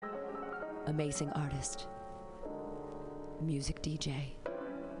amazing artist, music DJ,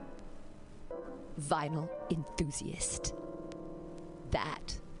 vinyl enthusiast.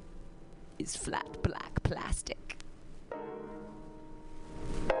 That is flat black plastic.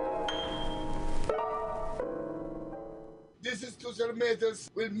 This is Tushar Metals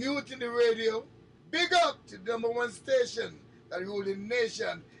with MutinyRadio. Big up to the #1 station that rule the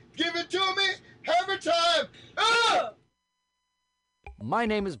nation. Give it to me every time. Ah! My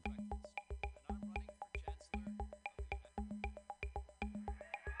name is...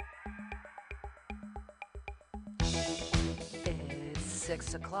 It's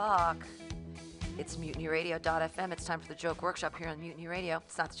 6 o'clock. It's MutinyRadio.fm. It's time for the Joke Workshop here on Mutiny Radio.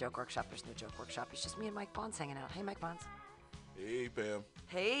 It's not the Joke Workshop. There's no Joke Workshop. It's just me and Mike Bonds hanging out. Hey, Mike Bonds. Hey, Pam.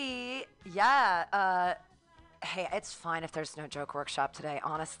 Hey. Yeah. Hey, it's fine if there's no Joke Workshop today.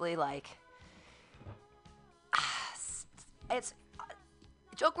 Honestly, like, it's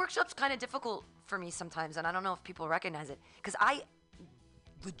Joke Workshop's kind of difficult for me sometimes, and I don't know if people recognize it because I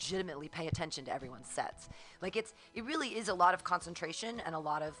legitimately pay attention to everyone's sets. Like, it really is a lot of concentration and a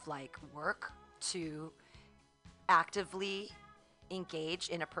lot of like work to actively engage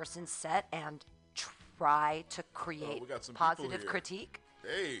in a person's set and try to create positive critique.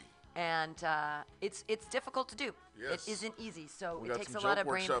 Hey. And it's difficult to do. Yes. It isn't easy, so we it got takes some a lot Joke of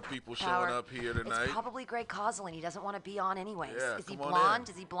brain Workshop people power. showing up here tonight. It's probably Greg Coslin. He doesn't want to be on anyways. Yeah, Is he come on blonde?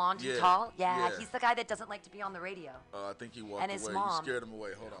 in. Is he blonde Yeah, and tall? Yeah, yeah. he's the guy that doesn't like to be on the radio. I think he walked And his away. mom. You scared him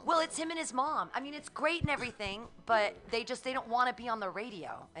away. Hold on. Well, it's him and his mom. I mean, it's great and everything, but they don't want to be on the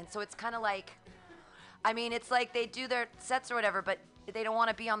radio. And so it's kind of like, I mean, it's like they do their sets or whatever, but they don't want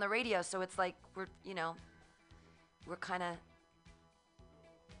to be on the radio. So it's like we're kind of.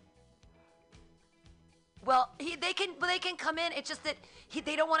 Well, they can come in. It's just that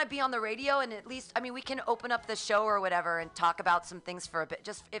they don't want to be on the radio, and at least, I mean, we can open up the show or whatever and talk about some things for a bit,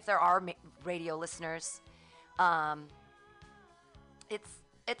 just if there are radio listeners.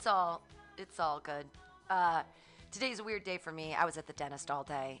 It's all good. Today's a weird day for me. I was at the dentist all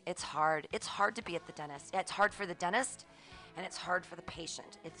day. It's hard. It's hard to be at the dentist. It's hard for the dentist, and it's hard for the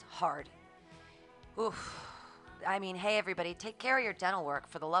patient. It's hard. Oof. I mean, hey, everybody, take care of your dental work,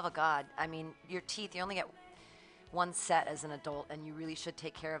 for the love of God. I mean, your teeth, you only get one set as an adult, and you really should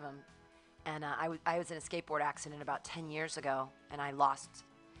take care of them. And I was in a skateboard accident about 10 years ago, and I lost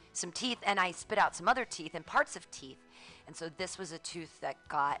some teeth, and I spit out some other teeth and parts of teeth. And so this was a tooth that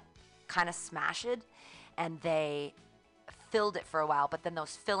got kind of smashed, and they filled it for a while, but then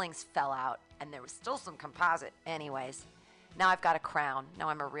those fillings fell out, and there was still some composite. Anyways, now I've got a crown. Now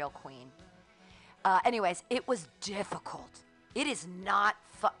I'm a real queen. Anyways, it was difficult. It is not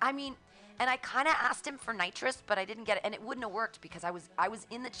fun. I mean, and I kind of asked him for nitrous, but I didn't get it, and it wouldn't have worked because I was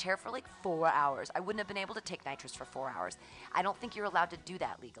in the chair for like 4 hours. I wouldn't have been able to take nitrous for 4 hours. I don't think you're allowed to do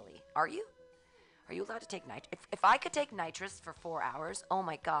that legally. Are you? Are you allowed to take nitrous? If I could take nitrous for 4 hours, oh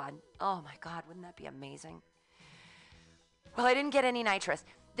my God, wouldn't that be amazing? Well, I didn't get any nitrous.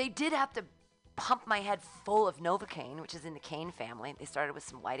 They did have to pump my head full of Novocaine, which is in the cane family. They started with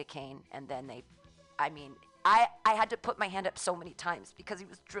some lidocaine, and then I had to put my hand up so many times because he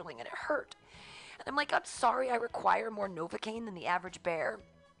was drilling and it hurt. And I'm like, I'm sorry, I require more Novocaine than the average bear.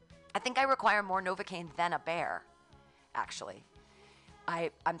 I think I require more Novocaine than a bear, actually.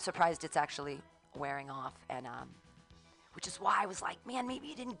 I'm surprised it's actually wearing off, and which is why I was like, man, maybe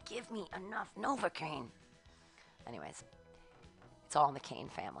you didn't give me enough Novocaine. Anyways, it's all in the cane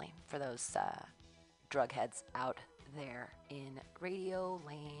family for those drug heads out there in Radio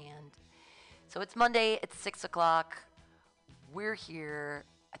Land. So it's Monday, it's 6 o'clock. We're here.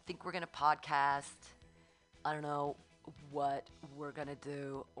 I think we're going to podcast. I don't know what we're going to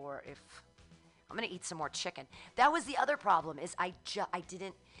do, or if I'm going to eat some more chicken. That was the other problem, is I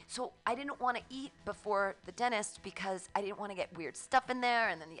didn't want to eat before the dentist because I didn't want to get weird stuff in there,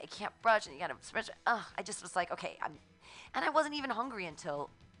 and then I can't brush, and you got to brush. I just was like, okay, and I wasn't even hungry until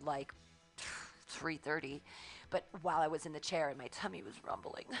like 3:30. But while I was in the chair and my tummy was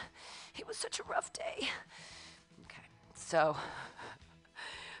rumbling, it was such a rough day. Okay, so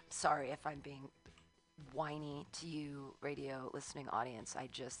sorry if I'm being whiny to you, radio listening audience.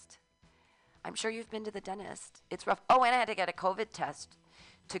 I'm sure you've been to the dentist. It's rough. Oh, and I had to get a COVID test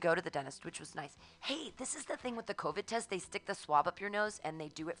to go to the dentist, which was nice. Hey, this is the thing with the COVID test. They stick the swab up your nose, and they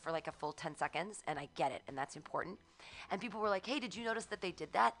do it for like a full 10 seconds, and I get it, and that's important. And people were like, hey, did you notice that they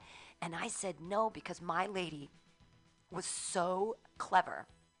did that? And I said no, because my lady was so clever.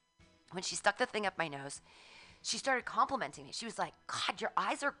 When she stuck the thing up my nose, she started complimenting me. She was like, God, your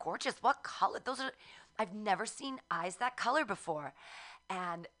eyes are gorgeous. What color? I've never seen eyes that color before.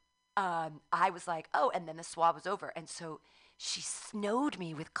 And I was like, oh, and then the swab was over. And so she snowed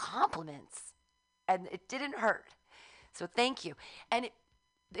me with compliments, and it didn't hurt. So thank you. And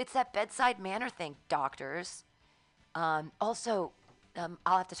it's that bedside manner thing, doctors. Also,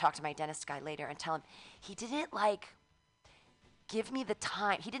 I'll have to talk to my dentist guy later and tell him he didn't like give me the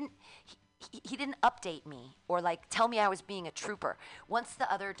time. He didn't update me or like tell me I was being a trooper. Once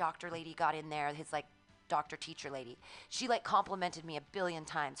the other doctor lady got in there, his like doctor teacher lady, she like complimented me a billion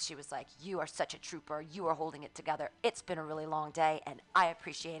times. She was like, "You are such a trooper. You are holding it together. It's been a really long day and I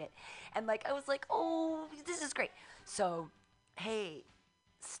appreciate it." And like I was like, "Oh, this is great." So, hey,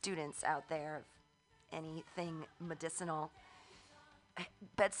 students out there of anything medicinal,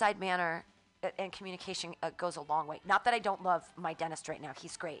 bedside manner and communication goes a long way. Not that I don't love my dentist right now.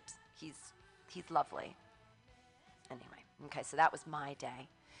 He's great. He's lovely. Anyway, okay, so that was my day.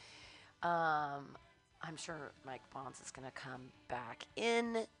 I'm sure Mike Bonds is going to come back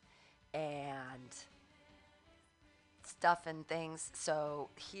in and stuff and things. So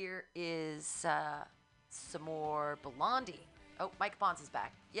here is some more Blondie. Oh, Mike Bonds is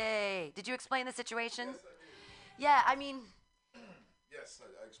back. Yay. Did you explain the situation? Yes, I did. Yeah, I mean... Yes,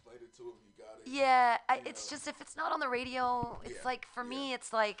 I explained it to him. He got it. Yeah, it's just if it's not on the radio, it's like for me,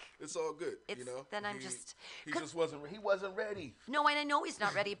 it's like it's all good. It's, then I'm just he just wasn't ready. No, and I know he's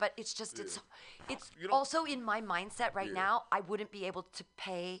not ready, but it's just it's also in my mindset right now. I wouldn't be able to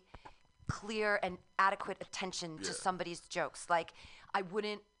pay clear and adequate attention to somebody's jokes. Like I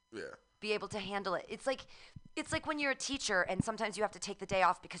wouldn't be able to handle it. It's like when you're a teacher and sometimes you have to take the day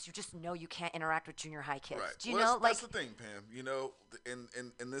off because you just know you can't interact with junior high kids. Right. Do you know? That's the thing, Pam. You know,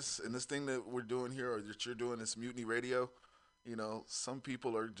 in this thing that we're doing here, or that you're doing, this Mutiny Radio, you know, some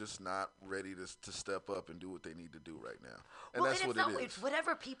people are just not ready to step up and do what they need to do right now. And that's what it is. It's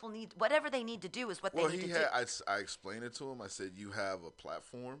whatever people need, whatever they need to do is what they need to do. I explained it to him. I said, you have a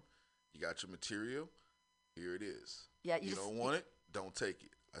platform. You got your material. Here it is. Yeah. You don't want it? Don't take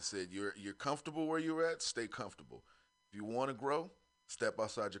it. I said, you're comfortable where you're at, stay comfortable. If you want to grow, step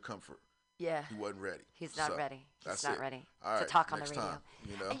outside your comfort. Yeah. He wasn't ready. He's not ready. He's not ready to talk on the radio. Time,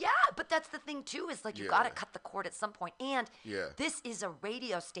 you know? Yeah, but that's the thing too, is like you got to cut the cord at some point. And this is a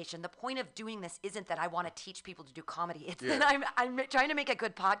radio station. The point of doing this isn't that I want to teach people to do comedy. It's that I'm trying to make a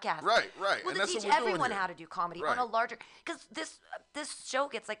good podcast. Right. Well, and to that's teach what we're everyone doing how to do comedy on a larger, because this show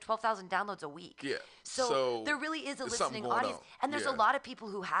gets like 12,000 downloads a week. Yeah. So there really is a listening audience, and there's a lot of people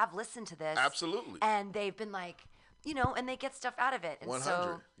who have listened to this. Absolutely. And they've been like, you know, and they get stuff out of it. And 100.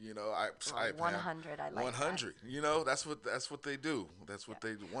 So, you know, 100. I like 100. That. You know, that's what they do. That's what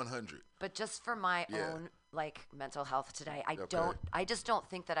they do. 100. But just for my own like mental health today, I just don't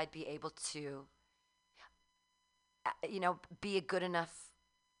think that I'd be able to, you know, be a good enough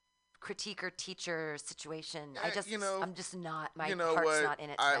critiquer teacher situation. I'm just not. My heart's not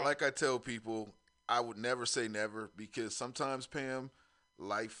in it today. Like I tell people, I would never say never, because sometimes, Pam,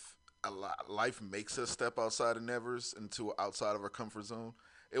 life makes us step outside of nevers into outside of our comfort zone.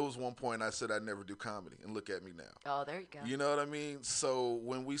 It was one point I said I'd never do comedy, and look at me now. Oh, there you go. You know what I mean? So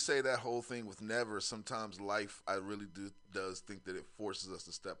when we say that whole thing with never, sometimes life, I really does think that it forces us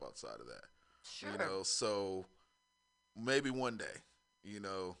to step outside of that. Sure. You know, so maybe one day, you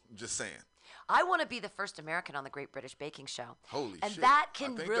know, just saying. I want to be the first American on the Great British Baking Show. Holy shit. And that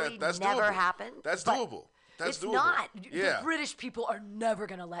can really that's never doable. happen. That's doable. That's it's doable. not. Yeah. The British people are never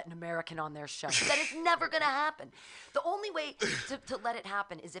going to let an American on their show. That is never going to happen. The only way to let it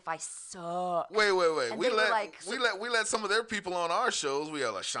happen is if I suck. Wait. And we let some of their people on our shows. We had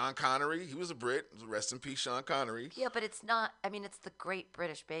like Sean Connery. He was a Brit. Rest in peace, Sean Connery. Yeah, but it's not. I mean, it's the Great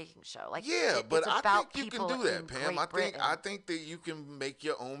British Baking Show. Like, but it's I about think you can do that, Pam. I think that you can make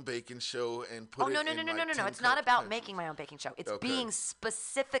your own baking show and put it in No. It's not about making my own baking show. It's being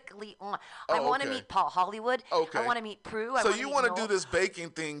specifically on. I want to meet Paul Hollywood. Okay. I want to meet Prue. So you want to do this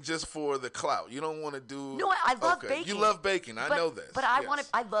baking thing just for the clout? You don't want to do? No, I love baking. You love baking. I know this. But I want to.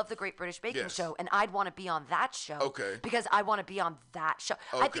 I love the Great British Baking Show, and I'd want to be on that show. Okay. Because I want to be on that show.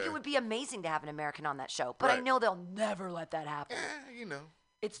 Okay. I think it would be amazing to have an American on that show, but I know they'll never let that happen. Yeah, you know.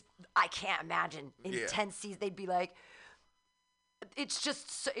 I can't imagine in 10 seasons they'd be like. It's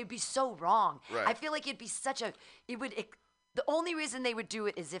just it'd be so wrong. Right. I feel like it'd be such a. The only reason they would do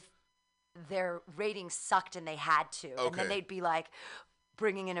it is if their ratings sucked and they had to, and then they'd be like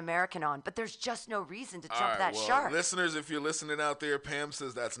bringing an American on. But there's just no reason to jump that shark. Listeners, if you're listening out there, Pam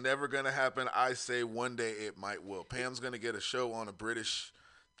says that's never going to happen. I say one day it might will. Pam's going to get a show on a British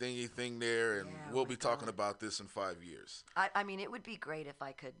thing there, and we'll be talking about this in 5 years. I mean, it would be great if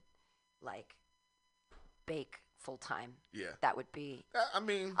I could, like, bake full time. Yeah. That would be. I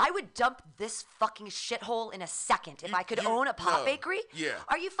mean, I would dump this fucking shithole in a second if I could own a pot bakery. Yeah.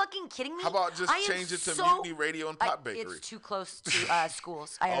 Are you fucking kidding me? How about just change it to Mutiny Radio and pot bakery? It's too close to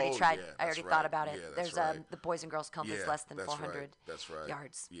schools. I already tried. Yeah, I already thought about it. Yeah, There's the Boys and Girls Club is less than 400 right.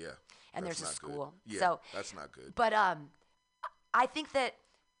 yards. Yeah. And there's a school. Good. Yeah, so that's not good. But I think that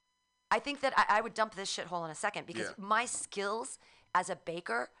I would dump this shithole in a second because my skills as a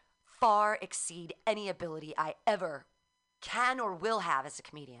baker far exceed any ability I ever can or will have as a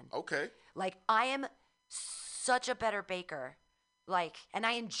comedian. Okay. Like, I am such a better baker, like, and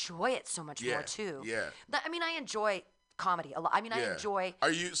I enjoy it so much more too. Yeah. I mean, I enjoy comedy a lot. I mean, I enjoy.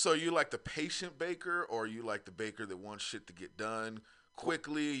 Are you like the patient baker, or are you like the baker that wants shit to get done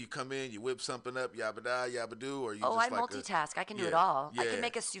quickly? You come in, you whip something up, yabba da, yabba do, or you just I multitask. I can do it all. I can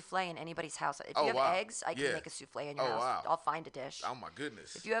make a souffle in anybody's house. If you have eggs, I can make a souffle in your house. Wow. I'll find a dish. Oh my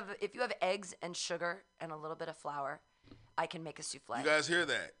goodness. If you have eggs and sugar and a little bit of flour, I can make a souffle. You guys hear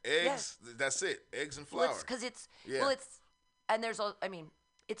that? Eggs, that's it. Eggs and flour. And there's I mean,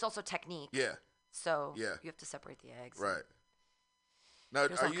 it's also technique. Yeah. So you have to separate the eggs. Right. Now,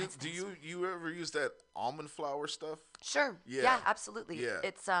 do you ever use that almond flour stuff? Sure. Yeah, absolutely. Yeah.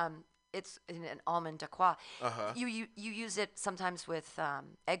 It's an almond de quoi. Uh-huh. You use it sometimes with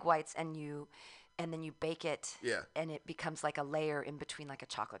egg whites and then you bake it. Yeah. And it becomes like a layer in between, like a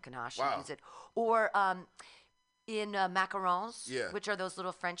chocolate ganache. Wow. You use it. Or in macarons, which are those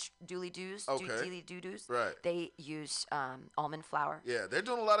little French dooley-doos, dooley-doo-doos, right. They use almond flour. Yeah, they're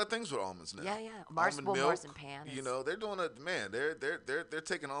doing a lot of things with almonds now. Yeah. Almond milk, marzipan. You know, they're doing they're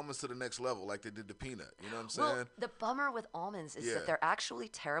taking almonds to the next level, like they did the peanut. You know what I'm saying? Well, the bummer with almonds is that they're actually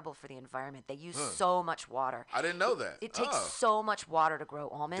terrible for the environment. They use so much water. I didn't know that. It takes so much water to grow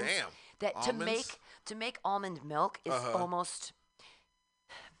almonds. Damn. That almonds? to make almond milk is almost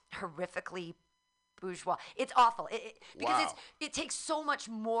horrifically bourgeois. It's awful. Because it takes so much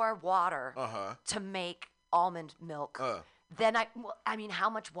more water to make almond milk than I mean, how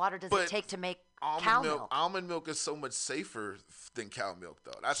much water does it take to make cow milk? Almond milk is so much safer than cow milk,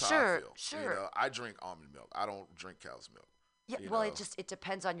 though. That's how I feel. Sure. You know, I drink almond milk. I don't drink cow's milk. Yeah, well, it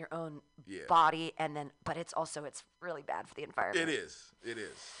depends on your own body, but it's really bad for the environment. It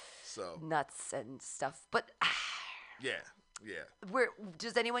is. So nuts and stuff, but yeah.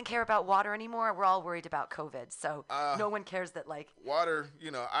 Does anyone care about water anymore? We're all worried about COVID, so no one cares that, like, water.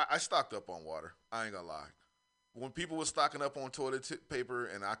 You know, I stocked up on water. I ain't gonna lie. When people were stocking up on toilet paper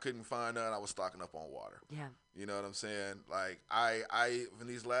and I couldn't find none, I was stocking up on water. Yeah. You know what I'm saying? Like I in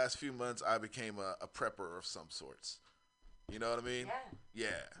these last few months, I became a prepper of some sorts. You know what I mean? Yeah.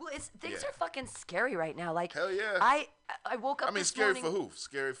 Well, things are fucking scary right now. Like, hell yeah. I woke up. Scary for who?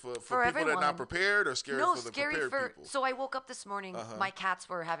 Scary for people everyone. that are not prepared, or scary for the prepared people? So I woke up this morning. My cats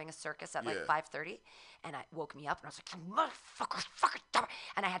were having a circus at like 5:30, and it woke me up, and I was like, "You motherfucker, fucking stop it!"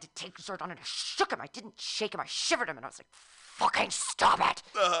 And I had to take the sword on, and I shook him. I didn't shake him. I shivered him, and I was like, "Fucking stop it!"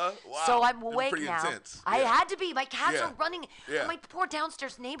 Wow. So I'm awake now. Intense. I had to be. My cats are running. Yeah. My poor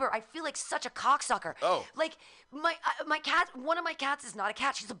downstairs neighbor. I feel like such a cocksucker. Oh. Like my cat. One of my cats is not a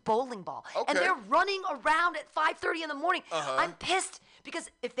cat. She's a bowling ball. Okay. And they're running around at 5:30 in the morning. I'm pissed because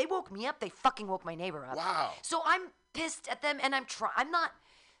if they woke me up, they fucking woke my neighbor up. Wow. So I'm pissed at them, and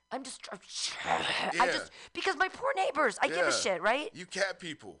because my poor neighbors, I give a shit, right? You cat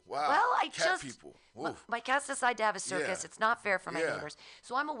people. Wow. Well, people. My cats decide to have a circus. It's not fair for my neighbors.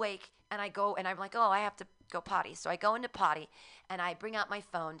 So I'm awake, and I go, and I'm like, oh, I have to go potty. So I go into potty, and I bring out my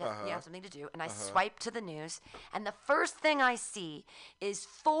phone to have something to do, and I swipe to the news, and the first thing I see is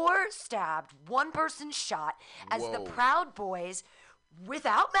 4 stabbed, 1 person shot, as the Proud Boys,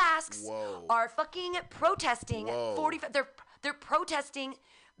 without masks, are fucking protesting. They're protesting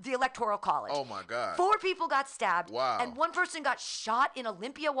the Electoral College. Oh my God. 4 people got stabbed. Wow. And 1 person got shot in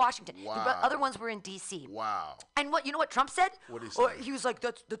Olympia, Washington. Wow. The other ones were in D.C. Wow. And you know what Trump said? What did he say? He was like,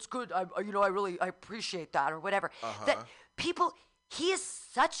 that's good. I appreciate that, or whatever. That people. He is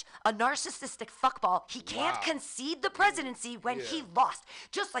such a narcissistic fuckball. He can't concede the presidency when he lost.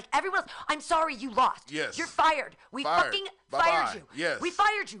 Just like everyone else. I'm sorry you lost. Yes. You're fired. We fucking fired you. Yes. We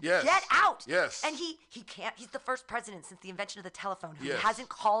fired you. Yes. Get out. Yes. And he can't. He's the first president since the invention of the telephone who hasn't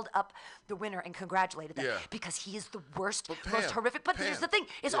called up the winner and congratulated them because he is the worst, most horrific. But here's the thing: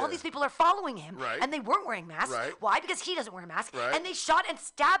 is all these people are following him, and they weren't wearing masks. Right. Why? Because he doesn't wear a mask, right. and they shot and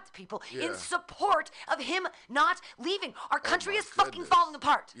stabbed people in support of him not leaving. Our country is fucking falling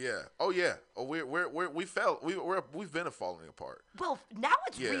apart. Yeah. Oh yeah. Oh, we've been falling apart. Well, now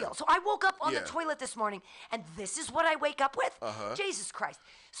it's real. So I woke up on the toilet this morning, and this is what I wake up with. Jesus Christ.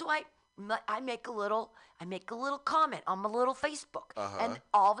 So I make a little comment on my little Facebook, and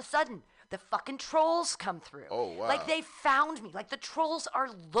all of a sudden the fucking trolls come through. Oh, wow. Like, they found me. Like, the trolls are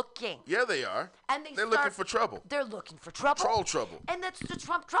looking. Yeah, they are. And they're looking for trouble. They're looking for trouble. Troll trouble. And that's the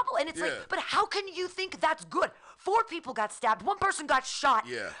Trump trouble. And it's Yeah. like, but how can you think that's good? 4 people got stabbed. 1 person got shot.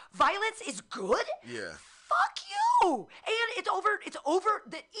 Yeah. Violence is good? Yeah. Fuck you. And it's over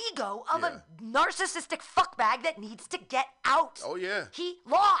the ego of a narcissistic fuckbag that needs to get out. Oh, yeah. He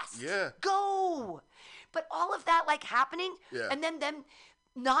lost. Yeah. Go. But all of that, like, happening, and then them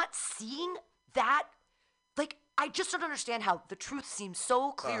not seeing that, like, I just don't understand how the truth seems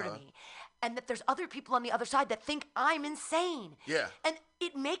so clear to me, and that there's other people on the other side that think I'm insane. Yeah. And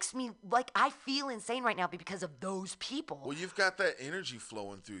it makes me, like, I feel insane right now because of those people. Well, you've got that energy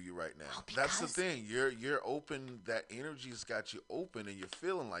flowing through you right now. Well, that's the thing. You're open. That energy's got you open, and you're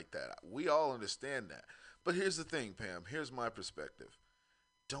feeling like that. We all understand that. But here's the thing, Pam. Here's my perspective.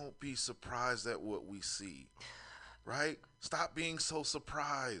 Don't be surprised at what we see, right? Stop being so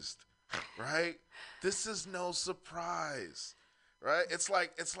surprised, right? This is no surprise, right? It's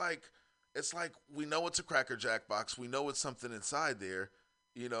like we know it's a Cracker Jack box. We know it's something inside there.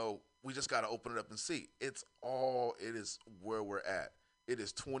 You know, we just got to open it up and see. It is where we're at. It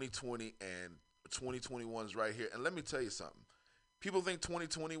is 2020 and 2021 is right here. And let me tell you something. People think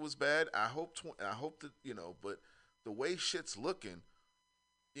 2020 was bad. I hope that, you know, but the way shit's looking,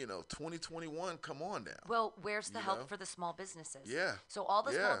 you know, 2021, come on now. Well, where's the help for the small businesses? Yeah. So all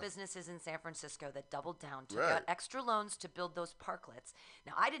the small businesses in San Francisco that doubled down took out extra loans to build those parklets.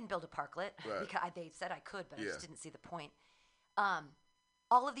 Now, I didn't build a parklet because they said I could, but I just didn't see the point.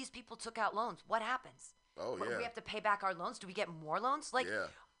 All of these people took out loans. What happens? Oh, Do we have to pay back our loans? Do we get more loans? Like, No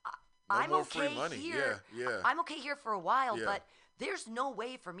I'm more okay free money. here. Yeah. I'm okay here for a while, Yeah. but there's no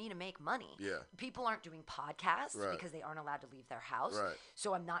way for me to make money. Yeah. People aren't doing podcasts Right. because they aren't allowed to leave their house. Right.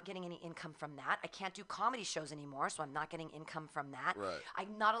 So I'm not getting any income from that. I can't do comedy shows anymore, so I'm not getting income from that. Right.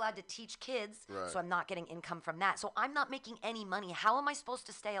 I'm not allowed to teach kids, Right. so I'm not getting income from that. So I'm not making any money. How am I supposed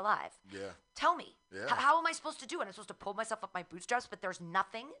to stay alive? Yeah. Tell me. Yeah. How am I supposed to do it? I'm supposed to pull myself up my bootstraps, but there's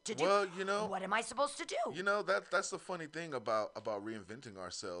nothing to do. Well, you know, what am I supposed to do? You know, that's the funny thing about reinventing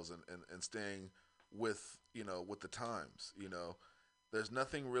ourselves and staying with, you know, with the times, you know. There's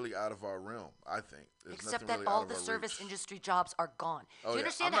nothing really out of our realm, I think. Except that all the service industry jobs are gone. Oh, Do you yeah.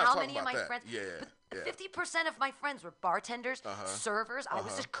 understand I'm not how talking many of about my that. friends? Yeah. 50% of my friends were bartenders, servers. I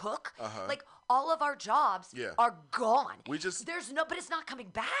was a cook. Uh-huh. Like, all of our jobs are gone. We just but it's not coming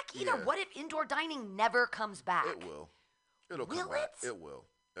back either. Yeah. What if indoor dining never comes back? It will. It'll come Will back. it? It will.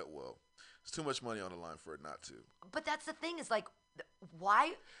 It will. There's too much money on the line for it not to. But that's the thing is, like,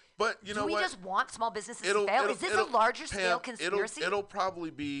 why? But you know do we what? just want small businesses to fail? Is this a larger scale conspiracy? It'll probably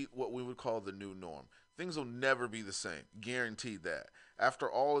be what we would call the new norm. Things will never be the same. Guaranteed that.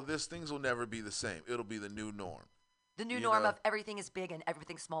 After all of this, things will never be the same. It'll be the new norm. The new norm of everything is big and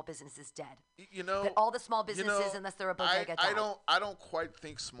everything small business is dead. You know, that all the small businesses, unless they're a bodega, I don't quite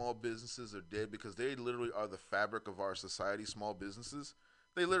think small businesses are dead because they literally are the fabric of our society. Small businesses,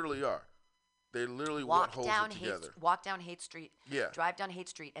 they literally are. They literally what holds it together. Walk down Haight Street. Yeah. Drive down Haight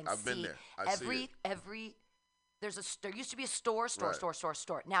Street and I've been there. I see it. There used to be a store. Now it's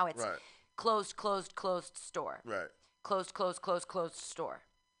closed, store. Right. Closed, store.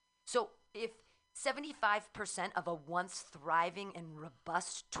 So if 75% of a once thriving and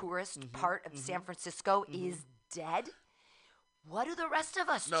robust tourist part of San Francisco is dead, what do the rest of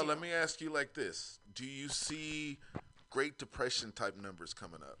us do? No, let me ask you like this. Do you see Great Depression type numbers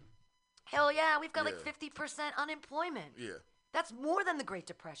coming up? Hell yeah, we've got like 50% unemployment. Yeah. That's more than the Great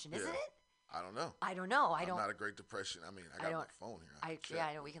Depression, isn't it? I don't know. I don't know. I'm not a Great Depression. I mean, I got my phone here.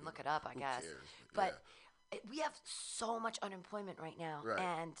 I know we can look it up, I guess. Cares? But we have so much unemployment right now. Right.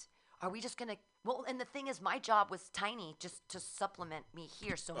 And are we just going to, well, and the thing is, my job was tiny just to supplement me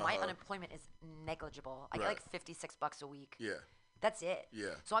here. So my unemployment is negligible. I get like $56 a week. Yeah. That's it. Yeah.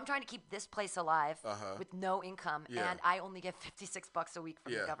 So I'm trying to keep this place alive with no income, and I only get $56 a week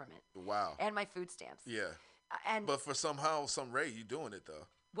from the government. Wow. And my food stamps. Yeah. But for some rate, you're doing it though.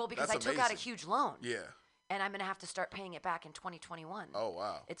 Well, because That's I took out a amazing. huge loan. Yeah. And I'm going to have to start paying it back in 2021. Oh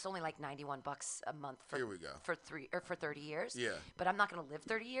wow. It's only like $91 a month for Here we go. for 30 years. Yeah. But I'm not going to live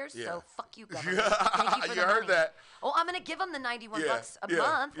 30 years, Yeah. so fuck you, government. Thank you for You the heard money. that. Oh, I'm going to give them the $91 a Yeah.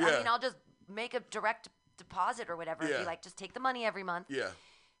 month. I Yeah. mean, I'll just make a direct deposit or whatever and Yeah. be like, just take the money every month. Yeah.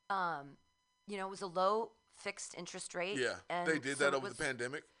 You know, it was a low fixed interest rate. Yeah. And They did so that it over was- the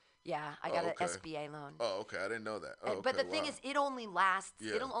pandemic. Yeah, I got an SBA loan. Oh, okay. I didn't know that. Oh, okay, but the thing is, it only lasts.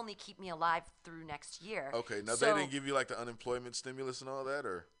 Yeah. It'll only keep me alive through next year. Okay. Now, they didn't give you like the unemployment stimulus and all that,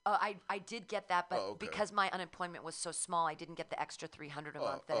 or? I did get that, but because my unemployment was so small, I didn't get the extra $300 a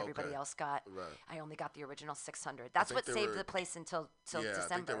month that everybody else got. Right. I only got the original $600. That's what saved the place until December. I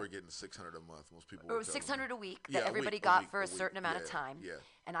think they were getting $600 a month. Most people. It was $600 a week that everybody got for a certain amount of time. Yeah.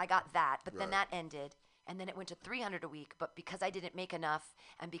 And I got that, but then that ended. And then it went to $300 a week, but because I didn't make enough,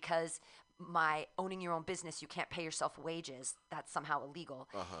 and because my owning your own business, you can't pay yourself wages. That's somehow illegal.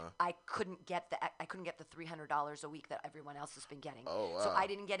 I couldn't get the $300 a week that everyone else has been getting. Oh, wow. So I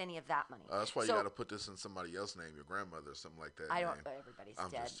didn't get any of that money. That's why you got to put this in somebody else's name, your grandmother or something like that. I don't. Everybody's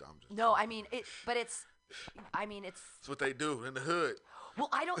dead. No, I mean it. But it's. It's what they do in the hood. Well,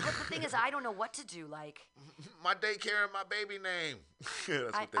 I don't. But the thing is, I don't know what to do. Like my daycare and my baby name.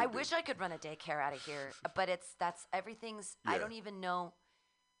 I wish I could run a daycare out of here, but that's everything's. Yeah. I don't even know.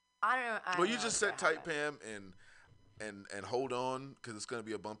 I don't know. Well, you just sit tight, Pam, and hold on, because it's going to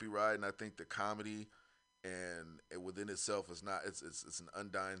be a bumpy ride. And I think the comedy and within itself is not. It's an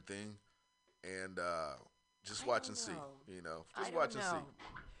undying thing, and just watch and see. You know, just watch and see.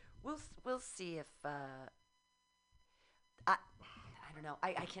 We'll see if I don't know.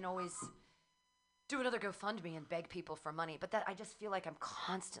 I can always do another GoFundMe and beg people for money, but I just feel like I'm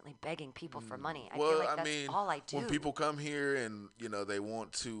constantly begging people for money. I feel like that's all I do. When people come here and they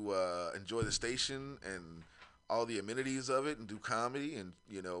want to enjoy the station and all the amenities of it and do comedy and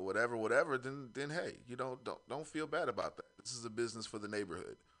whatever, then hey, don't feel bad about that. This is a business for the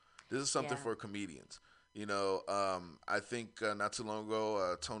neighborhood. This is something for comedians. I think not too long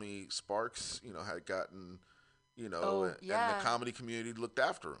ago, Tony Sparks, had gotten, and the comedy community looked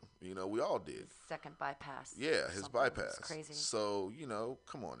after him. We all did. Second bypass. Yeah, his bypass. It's crazy. So,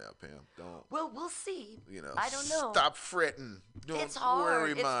 come on now, Pam. Don't. Well, we'll see. I don't know. Stop fretting. Don't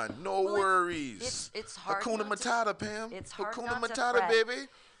worry, man. No worries. It's hard. Hakuna Matata, Pam. It's hard Hakuna not Matata, to fret. baby.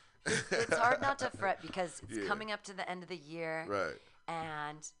 It's hard not to fret because it's coming up to the end of the year. Right.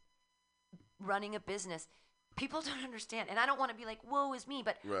 And running a business, people don't understand, and I don't want to be like, woe is me,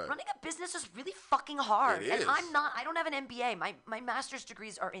 but running a business is really fucking hard. And I don't have an MBA. My master's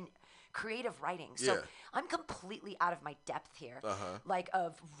degrees are in creative writing, so I'm completely out of my depth here, like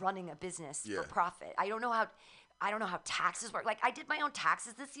of running a business for profit. I don't know how taxes work. Like, I did my own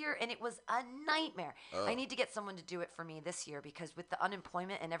taxes this year, and it was a nightmare. I need to get someone to do it for me this year because with the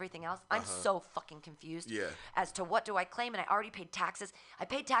unemployment and everything else, I'm so fucking confused as to what do I claim, and I already paid taxes. I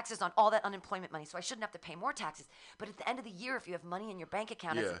paid taxes on all that unemployment money, so I shouldn't have to pay more taxes. But at the end of the year, if you have money in your bank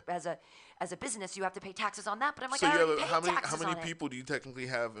account as a business, you have to pay taxes on that. But I'm like, I already paid taxes on it. How many people do you technically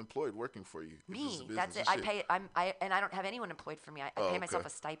have employed working for you? Me. That's it. I pay. And I don't have anyone employed for me. I pay myself a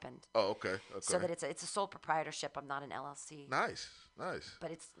stipend. Oh, okay. So that it's a sole proprietorship. I'm not an LLC. Nice.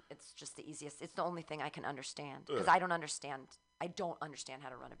 But it's just the easiest. It's the only thing I can understand because I don't understand how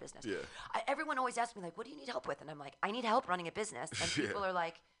to run a business. Yeah. Everyone always asks me like, "What do you need help with?" And I'm like, "I need help running a business." And people are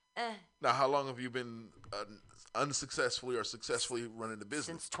like, "Eh." Now, how long have you been unsuccessfully or successfully running the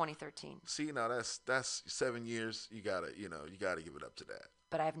business? Since 2013. See, now that's 7 years. You gotta give it up to that.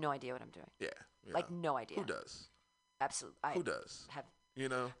 But I have no idea what I'm doing. Yeah. Like no idea. Who does? Absolutely. Who does? Have.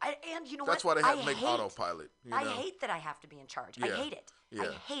 And you know that's what? That's why they have to make autopilot. I hate that I have to be in charge. Yeah. I hate it. Yeah.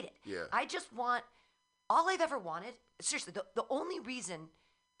 I hate it. Yeah. I just want, all I've ever wanted, seriously, the only reason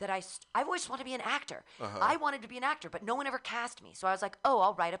that I've always wanted to be an actor. I wanted to be an actor, but no one ever cast me. So I was like, oh,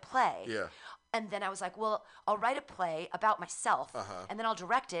 I'll write a play. Yeah. And then I was like, well, I'll write a play about myself, and then I'll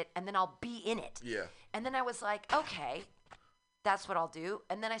direct it, and then I'll be in it. Yeah. And then I was like, okay, that's what I'll do.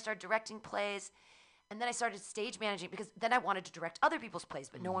 And then I started directing plays. And then I started stage managing because then I wanted to direct other people's plays,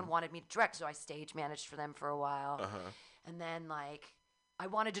 but no one wanted me to direct, so I stage managed for them for a while. And then, I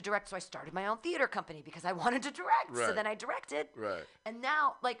wanted to direct, so I started my own theater company because I wanted to direct. Right. So then I directed. Right. And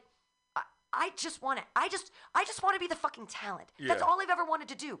now, I just want to be the fucking talent. Yeah. That's all I've ever wanted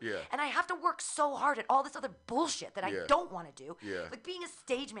to do. Yeah. And I have to work so hard at all this other bullshit that I don't want to do. Yeah. Like being a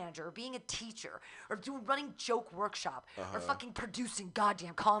stage manager or being a teacher or running JokeWorkshop or fucking producing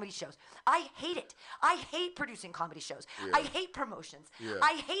goddamn comedy shows. I hate it. I hate producing comedy shows. Yeah. I hate promotions. Yeah.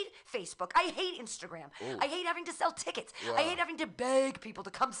 I hate Facebook. I hate Instagram. Ooh. I hate having to sell tickets. Wow. I hate having to beg people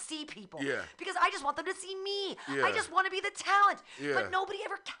to come see people. Yeah. Because I just want them to see me. Yeah. I just want to be the talent. Yeah. But nobody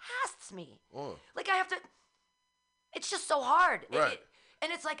ever casts me. Oh. Like I have to. It's just so hard. Right.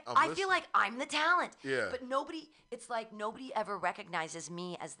 And it's like I feel like I'm the talent. Yeah. But nobody. It's like nobody ever recognizes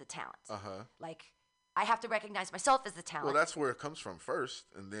me as the talent. Like I have to recognize myself as the talent. Well, that's where it comes from first,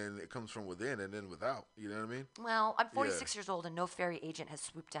 and then it comes from within, and then without. You know what I mean? Well, I'm 46 years old, and no fairy agent has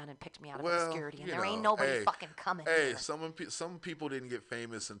swooped down and picked me out of obscurity, and there ain't nobody fucking coming here. Some people didn't get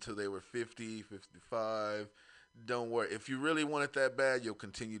famous until they were 50, 55. Don't worry. If you really want it that bad, you'll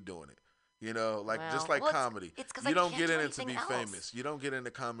continue doing it. You know, just like comedy. It's because you don't can't get do in it to be else. famous. You don't get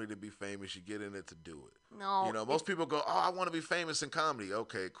into comedy to be famous. You get in it to do it. No. You know, most people go, "Oh, I want to be famous in comedy."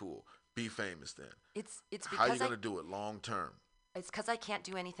 Okay, cool. Be famous then. It's because how are you going to do it long term? It's because I can't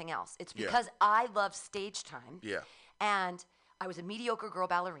do anything else. It's because I love stage time. Yeah. And I was a mediocre girl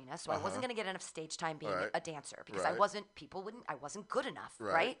ballerina, so I wasn't going to get enough stage time being a dancer because I wasn't good enough,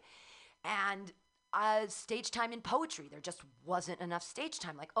 right? And stage time in poetry, there just wasn't enough stage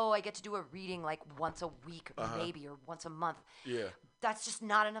time. Like, I get to do a reading like once a week, maybe, or once a month. Yeah. That's just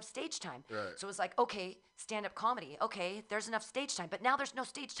not enough stage time. Right. So it was like, okay, stand-up comedy. Okay, there's enough stage time. But now there's no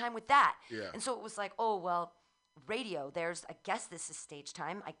stage time with that. Yeah. And so it was like, radio, I guess this is stage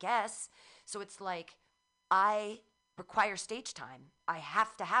time, I guess. So it's like, I require stage time. I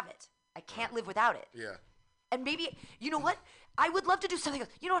have to have it. I can't live without it. Yeah. And maybe, you know what? I would love to do something else.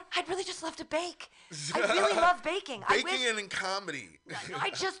 You know what? I'd really just love to bake. I really love baking. Baking and in comedy.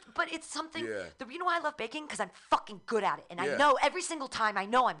 But it's something. Yeah. You know why I love baking? Because I'm fucking good at it. And I know every single time I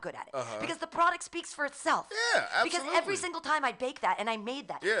know I'm good at it. Because the product speaks for itself. Yeah, absolutely. Because every single time I bake that and I made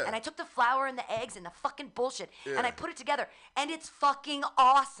that. Yeah. And I took the flour and the eggs and the fucking bullshit and I put it together. And it's fucking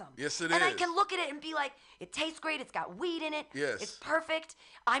awesome. Yes, it is. And I can look at it and be like, it tastes great. It's got wheat in it. Yes. It's perfect.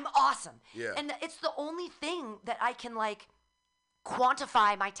 I'm awesome. Yeah. And it's the only thing that I can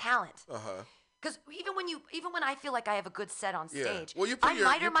quantify my talent. Because even when I feel like I have a good set on stage, I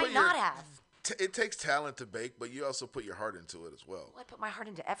might or might not have. It takes talent to bake, but you also put your heart into it as well. I put my heart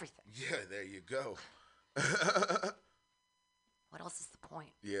into everything. Yeah, there you go. What else is the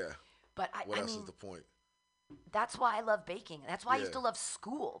point? Yeah. But what else is the point? That's why I love baking. That's why I used to love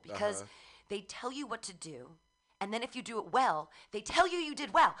school, because they tell you what to do. And then if you do it well, they tell you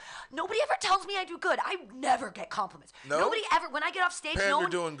did well. Nobody ever tells me I do good. I never get compliments. No? Nobody ever, when I get off stage, Pam, no one.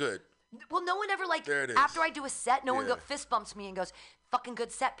 You're doing good. Well, no one ever there it is. after I do a set, no one fist bumps me and goes, fucking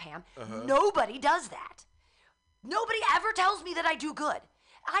good set, Pam. Nobody does that. Nobody ever tells me that I do good.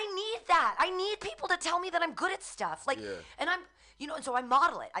 I need that. I need people to tell me that I'm good at stuff. And I'm, and so I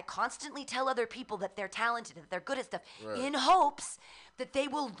model it. I constantly tell other people that they're talented, that they're good at stuff, in hopes that they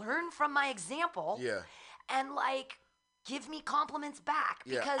will learn from my example. Yeah. And give me compliments back.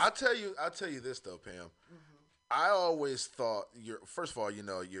 Because I'll tell you this though, Pam. I always thought first of all, you're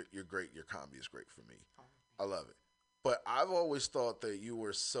great. Your comedy is great for me. I love it. But I've always thought that you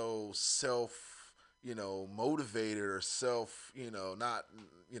were so self, motivated or self, not,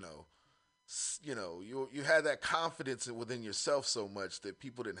 you had that confidence within yourself so much that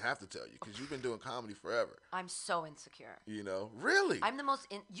people didn't have to tell you because you've been doing comedy forever. I'm so insecure. Really? I'm the most.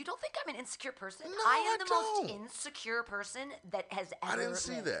 You don't think I'm an insecure person? No, I am the most insecure person that has ever. I didn't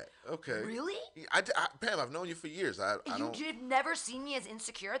see that. Okay. Really? Pam, I've known you for years. You've never seen me as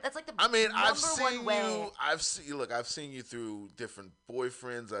insecure. That's like the. I've seen you. I've seen you through different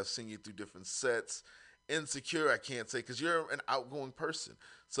boyfriends. I've seen you through different sets. Insecure, I can't say, because you're an outgoing person.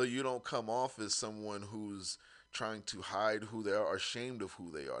 So you don't come off as someone who's trying to hide who they are or ashamed of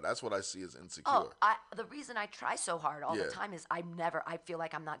who they are. That's what I see as insecure. The reason I try so hard all the time is I feel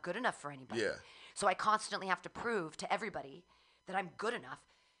like I'm not good enough for anybody. Yeah. So I constantly have to prove to everybody that I'm good enough.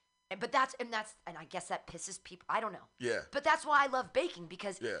 And I guess that pisses people. I don't know. Yeah. But that's why I love baking,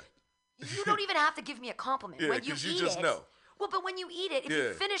 because you don't even have to give me a compliment. Yeah, because you just know. Well, but when you eat it, if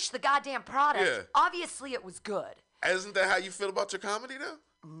you finish the goddamn product, obviously it was good. Isn't that how you feel about your comedy, though?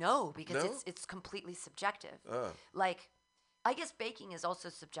 No, because it's completely subjective. I guess baking is also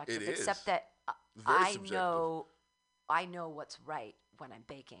subjective, except that I know what's right when I'm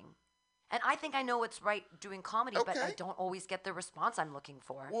baking. And I think I know what's right doing comedy, but I don't always get the response I'm looking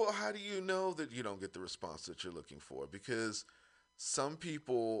for. Well, how do you know that you don't get the response that you're looking for? Because some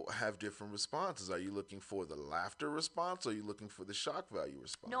people have different responses. Are you looking for the laughter response, or are you looking for the shock value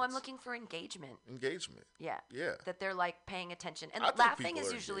response? No, I'm looking for engagement. Engagement. Yeah. Yeah. That they're paying attention. And laughing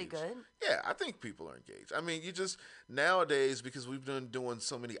is usually good. Yeah, I think people are engaged. You just, nowadays, because we've been doing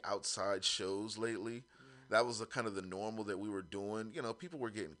so many outside shows lately, that was kind of the normal that we were doing. People were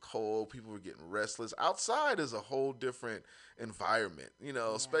getting cold. People were getting restless. Outside is a whole different environment,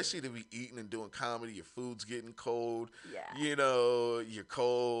 especially to be eating and doing comedy. Your food's getting cold. Yeah. You're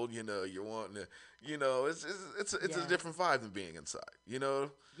cold. You're wanting to, You know, it's a different vibe than being inside. You know,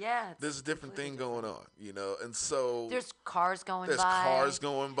 there's a different thing going on. You know, and so there's cars going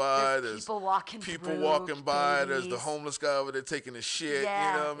by. There's people walking by. There's the homeless guy over there taking a shit.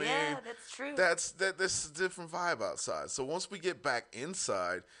 Yeah, you know what I mean? Yeah, that's true. That's a different vibe outside. So once we get back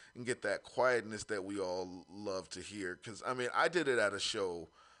inside and get that quietness that we all love to hear, because I mean, I did it at a show.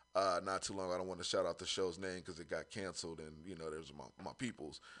 Not too long. I don't want to shout out the show's name because it got canceled, and you know, there's my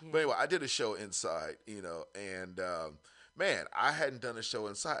peoples. Yeah. But anyway, I did a show inside, you know, and man, I hadn't done a show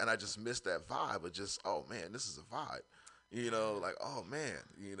inside, and I just missed that vibe of just, oh man, this is a vibe, you know, like, oh man,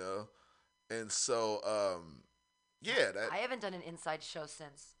 you know, and so I haven't done an inside show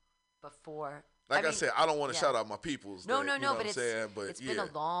since before. Like I said, I don't want to shout out my peoples. No, but it's been a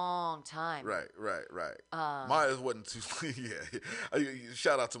long time. Right. Mine wasn't too. Yeah.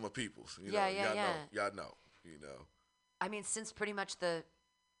 Shout out to my peoples. You know, y'all know. You know. I mean, since pretty much the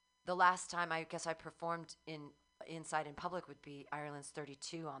last time I guess I performed inside in public would be Ireland's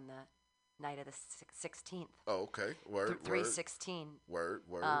 32 on the night of the 16th. Oh, okay. Word. 3/16. Word.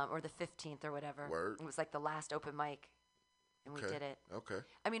 Or the 15th or whatever. Word. It was like the last open mic, and we did it. Okay.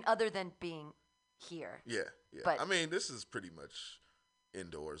 I mean, other than being here. Yeah. But I mean, this is pretty much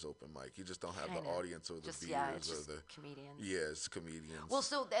indoors open mic. You just don't have the audience or the viewers or the comedians. Yeah, it's comedians. Well,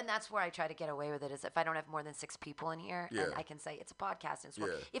 so and that's where I try to get away with it is if I don't have more than 6 people in here, and I can say it's a podcast and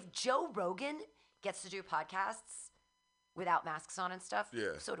if Joe Rogan gets to do podcasts without masks on and stuff,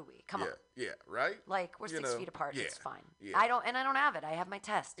 so do we. Come on. Yeah, right? Like we're 6 feet apart. It's fine. Yeah. I don't have it. I have my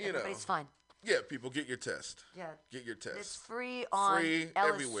test. Everybody's fine. Yeah, people, get your test. Yeah. Get your test. It's free on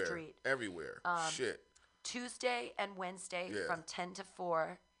Ellis Street. Everywhere. Shit. Tuesday and Wednesday from 10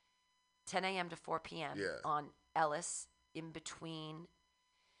 a.m. to 4 p.m. On Ellis in between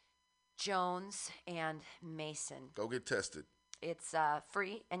Jones and Mason. Go get tested. It's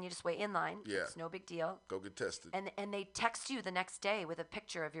free, and you just wait in line. Yeah. It's no big deal. Go get tested. And they text you the next day with a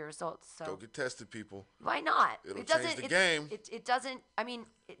picture of your results. So go get tested, people. Why not? It'll change the game. It doesn't. I mean,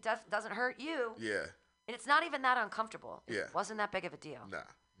 it doesn't hurt you. Yeah. And it's not even that uncomfortable. Yeah. It wasn't that big of a deal. Nah.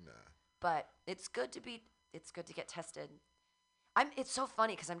 But it's good to get tested. It's so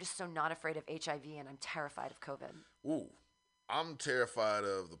funny because I'm just so not afraid of HIV, and I'm terrified of COVID. Ooh. I'm terrified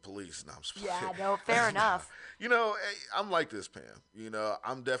of the police. No, I'm just fair enough. You know, I'm like this, Pam. You know,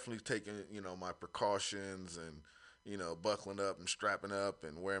 I'm definitely taking, you know, my precautions and, you know, buckling up and strapping up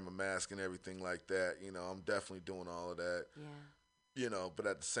and wearing my mask and everything like that. You know, I'm definitely doing all of that. Yeah. You know, but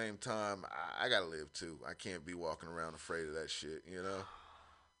at the same time, I got to live too. I can't be walking around afraid of that shit, you know?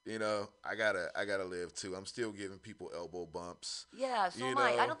 You know, I gotta live too. I'm still giving people elbow bumps. Yeah, so am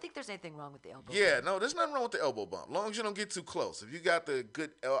I. I don't think there's anything wrong with the elbow bump. No, there's nothing wrong with the elbow bump. As long as you don't get too close. If you got the good,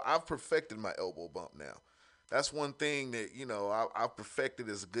 I've perfected my elbow bump now. That's one thing that, you know, I've perfected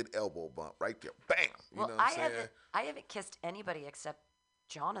is a good elbow bump right there. Bam! You know what I'm saying? I haven't kissed anybody except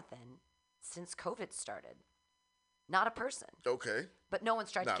Jonathan since COVID started. Not a person. Okay. But no one's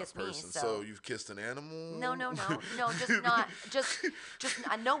tried to kiss me. So you've kissed an animal? No, no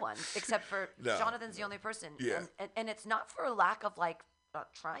one except for Jonathan's the only person. Yeah. And it's not for a lack of like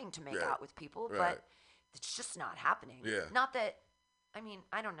trying to make out with people, but it's just not happening. Yeah. Not that. I mean,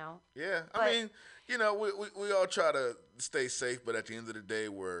 I don't know. Yeah. I mean, you know, we all try to stay safe, but at the end of the day,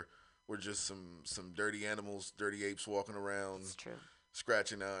 we're just some dirty animals, dirty apes walking around. It's true.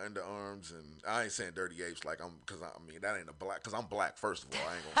 Scratching out underarms, and I ain't saying dirty apes like that ain't a black, because I'm black, first of all.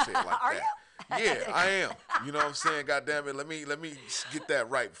 I ain't gonna say it like Are that. You? Yeah, I am. You know what I'm saying? God damn it, let me get that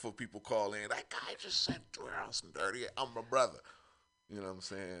right before people call in. That guy just said some dirty. I'm my brother. You know what I'm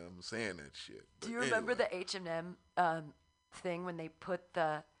saying? I'm saying that shit. But do you remember the H&M thing when they put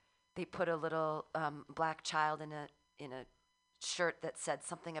a little black child in a shirt that said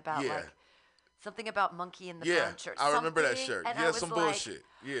something about something about monkey in the brown shirt. I remember that shirt. And yeah, some bullshit.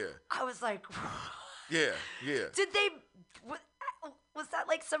 Yeah. I was like, yeah. Did they? Was that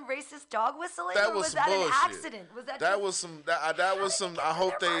like some racist dog whistling? That or was was some that bullshit. an accident? Was that was some? That was some. I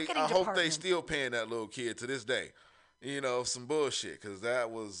hope they still paying that little kid to this day. You know, some bullshit, because that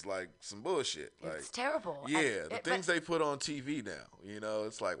was like some bullshit. Like, it's terrible. Yeah, the things they put on TV now. You know,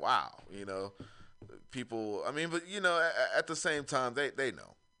 it's like wow. You know, people. I mean, but you know, at the same time, they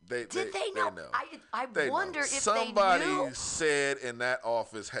know. Did they know? They know. I wonder if somebody they knew. said in that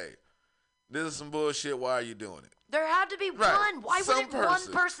office, "Hey, this is some bullshit. Why are you doing it?" There had to be one. Why wouldn't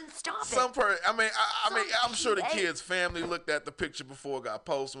one person stop it? I mean, I'm sure the kid's family looked at the picture before it got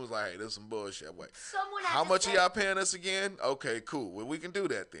posted and was like, "Hey, this is some bullshit." Wait, how much are y'all paying us again? Okay, cool. Well, we can do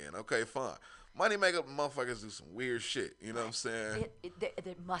that then. Okay, fine. Money make up motherfuckers do some weird shit. You know what I'm saying?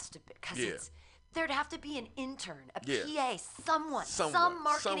 It must have been because there'd have to be an intern, a PA, some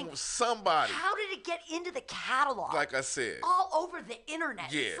marketing. Somebody. How did it get into the catalog? Like I said. All over the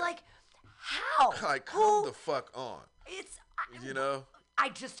internet. Yeah. It's like, how? Like, come the fuck on.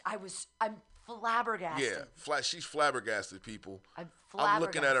 I'm flabbergasted. Yeah, she's flabbergasted, people. I'm flabbergasted. I'm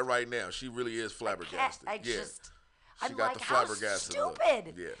looking at her right now. She really is flabbergasted. I'm got like, the how flabbergasted stupid.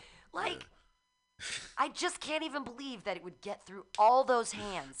 look. Yeah. Like, I just can't even believe that it would get through all those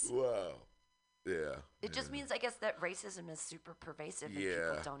hands. Wow. Yeah. It just means, I guess, that racism is super pervasive and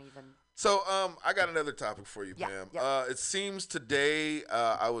people don't even. So, I got another topic for you, Pam. Yeah. It seems today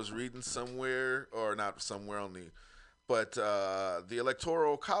I was reading somewhere, or not somewhere only, but the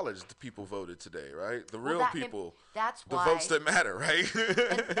Electoral College, the people voted today, right? The real people. That's the why. votes that matter, right?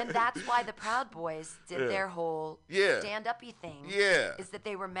 and that's why the Proud Boys did their whole stand-uppy thing. Yeah. Is that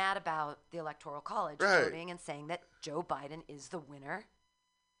they were mad about the Electoral College voting and saying that Joe Biden is the winner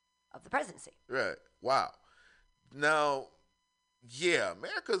of the presidency. Right. Wow. Now, yeah,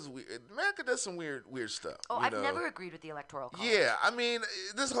 America does some weird stuff. Oh, I've never agreed with the Electoral College. Yeah, I mean,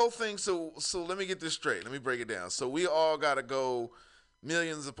 this whole thing, so let me get this straight. Let me break it down. So we all got to go,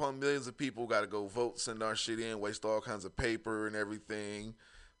 millions upon millions of people got to go vote, send our shit in, waste all kinds of paper and everything.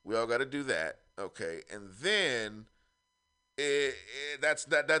 We all got to do that, okay? And then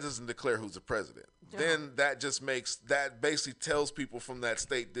that doesn't declare who's the president. No. Then that basically tells people from that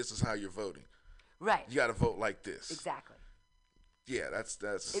state, this is how you're voting. Right. You got to vote like this. Exactly. Yeah, that's.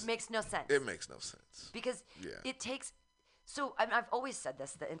 It makes no sense. It makes no sense. Because it takes. So I've always said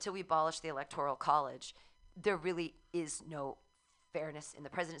this, that until we abolish the Electoral College, there really is no fairness in the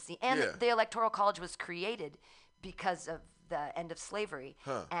presidency. And the Electoral College was created because of the end of slavery,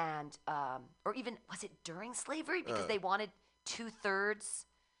 and or even was it during slavery, because they wanted 2/3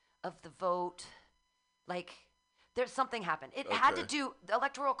 of the vote. Like, there's something happened. It had to do. The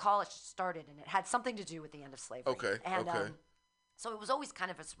Electoral College started, and it had something to do with the end of slavery. Okay. And so it was always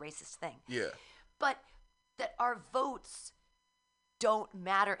kind of a racist thing. Yeah. But that our votes don't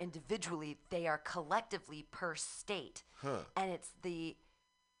matter individually; they are collectively per state. And it's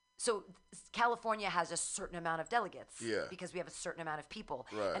so California has a certain amount of delegates because we have a certain amount of people.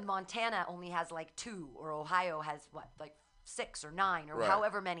 Right. And Montana only has like 2, or Ohio has like 6 or 9 or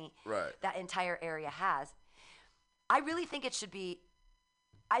however many that entire area has. I really think it should be,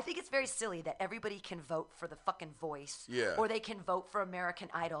 I think it's very silly that everybody can vote for the fucking Voice or they can vote for American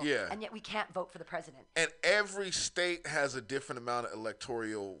Idol and yet we can't vote for the president. And every state has a different amount of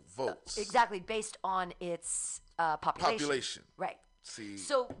electoral votes. Exactly, based on its population. Right. See.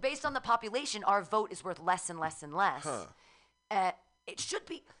 So based on the population, our vote is worth less and less and less. It should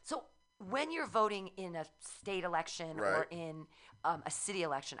be. So when you're voting in a state election or in a city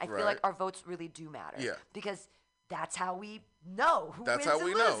election, I feel like our votes really do matter. Yeah. Because that's how we know who wins That's how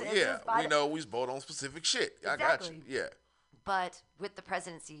we and know. loses. Yeah. We know we vote on specific shit. Exactly. I got you. Yeah. But with the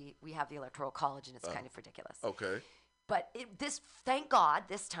presidency, we have the Electoral College, and it's kind of ridiculous. Okay. But thank God,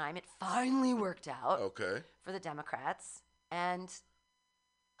 this time it finally worked out. Okay. For the Democrats, and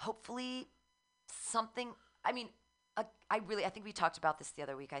hopefully something. I mean, I think we talked about this the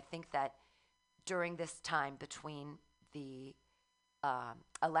other week. I think that during this time between the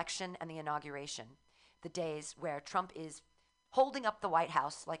election and the inauguration, the days where Trump is holding up the White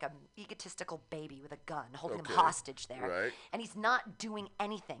House like an egotistical baby with a gun, holding him hostage there. And he's not doing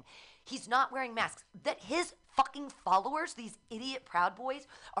anything. He's not wearing masks. That his fucking followers, these idiot Proud Boys,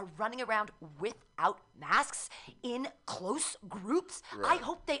 are running around without masks in close groups. I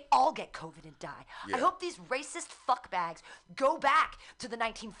hope they all get COVID and die. I hope these racist fuckbags go back to the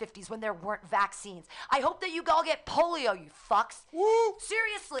 1950s when there weren't vaccines. I hope that you all get polio, you fucks. Woo!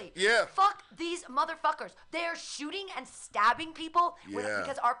 Seriously. Yeah. Fuck these motherfuckers. They are shooting and stabbing people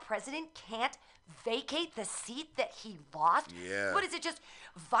because our president can't vacate the seat that he lost. Yeah. What is it? Just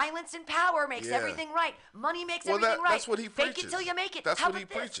violence and power makes everything right. Money makes everything right. That's what he preaches. Fake it till you make it. That's How what he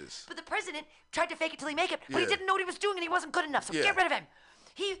about this? preaches. But the president tried to fake it till he make it, but he didn't know what he was doing and he wasn't good enough. So get rid of him.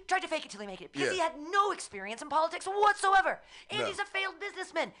 He tried to fake it till he make it because he had no experience in politics whatsoever. And he's a failed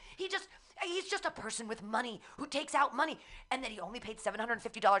businessman. He's just a person with money who takes out money. And then he only paid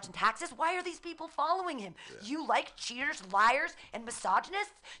 $750 in taxes. Why are these people following him? You like cheaters, liars, and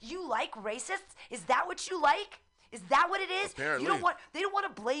misogynists? You like racists? Is that what you like? Is that what it is? Apparently. They don't want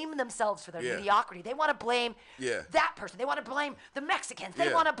to blame themselves for their mediocrity. They want to blame that person. They want to blame the Mexicans.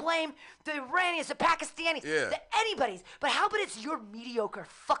 They want to blame the Iranians, the Pakistanis, anybody's. But how about it's your mediocre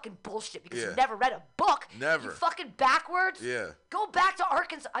fucking bullshit because you never read a book? Never. You fucking backwards? Yeah. Go back to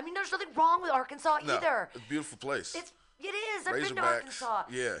Arkansas. I mean, there's nothing wrong with Arkansas either. It's a beautiful place. It is. I've been to Arkansas.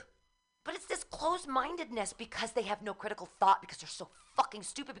 Yeah. But it's this closed-mindedness because they have no critical thought, because they're so fucking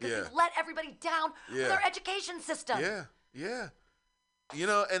stupid, because they've let everybody down with our education system. Yeah. You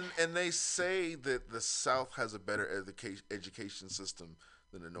know, and they say that the South has a better education system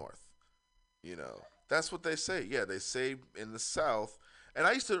than the North. You know, that's what they say. Yeah, they say in the South, and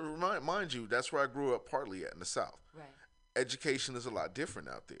I used to mind you, that's where I grew up partly at, in the South. Right. Education is a lot different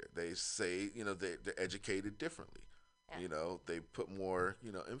out there. They say, you know, they're educated differently. Yeah. You know, they put more,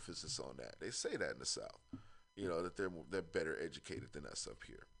 you know, emphasis on that. They say that in the South. You know, that they're better educated than us up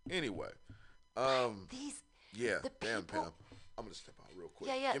here. Anyway, damn, Pam. I'm gonna step out real quick.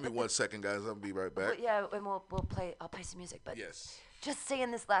 Yeah. Give me 1 second, guys. I'll be right back. And we'll play. I'll play some music. But yes, just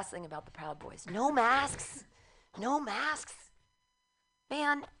saying this last thing about the Proud Boys. No masks.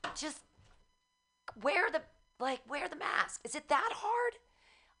 Man, just wear the mask. Is it that hard?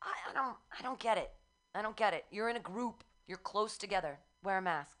 I don't get it. You're in a group. You're close together. Wear a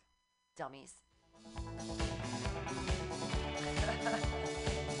mask, dummies.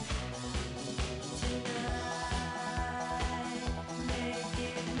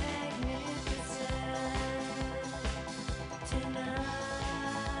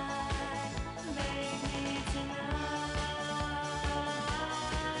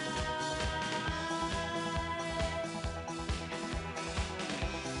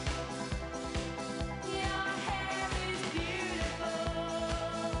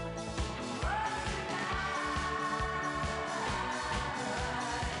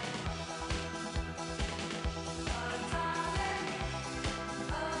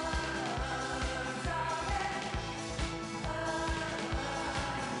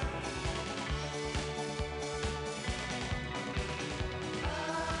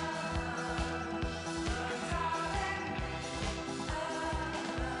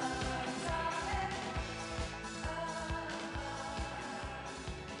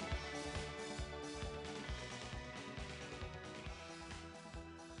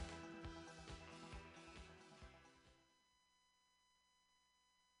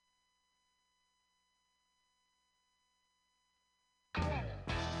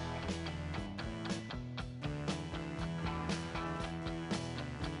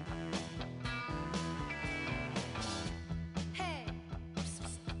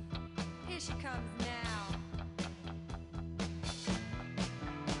 She comes now.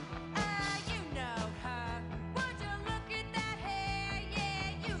 You know her. Would you look at that hair? Yeah,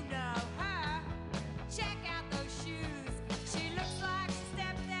 you know her. Check out those shoes. She looks like she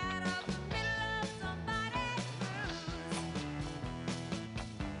stepped out of the middle of somebody's cruise.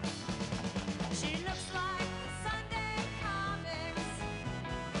 She looks like the Sunday comics.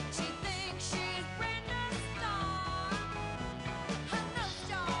 She thinks she's Brenda Starr. Her nose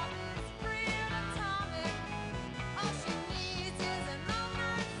job is real atomic. All she needs is an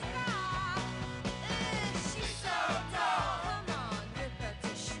all-night scar. She's so dull. Come on, rip her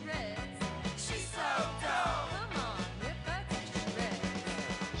to shreds. She's so dull. Come on, rip her to shreds.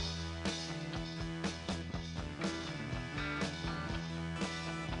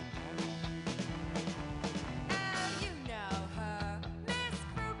 You know her. Miss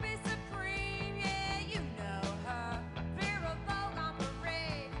Groupie Supreme. Yeah, you know her. Vera Vogue on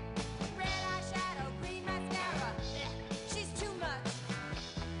parade. Red eyeshadow, green mascara. She's too much.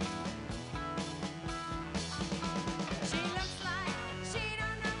 She looks like she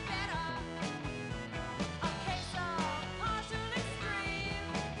don't know better. A case of partial extreme.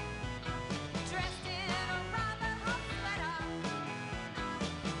 Dressed in a Robin Hood sweater.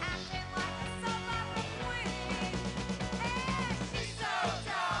 Acting like a soap opera queen. She's so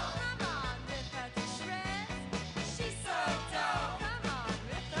dull. Come on, rip her to shreds. She's so dull. Come on,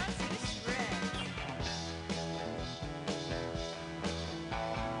 rip her to shreds.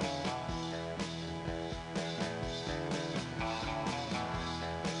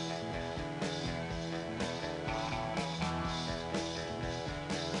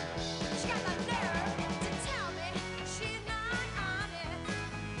 She got the nerve to tell me she's not honest.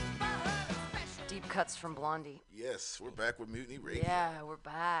 But her expression. Deep cuts from Blondie. yes, we're back with Mutiny Radio. Yeah, we're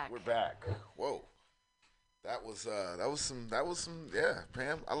back. We're back. Whoa, that was some. Yeah,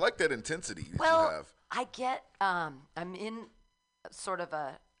 Pam, I like that intensity that you Well, have. I get. I'm in sort of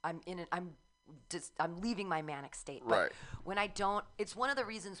a. I'm leaving my manic state. But Right. when I don't, it's one of the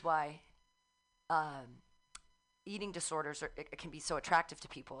reasons why eating disorders it can be so attractive to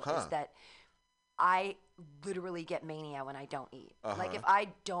people is that I literally get mania when I don't eat. Like if I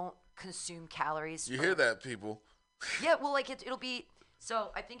don't consume calories. You hear that, people? Yeah, well, like it'll be.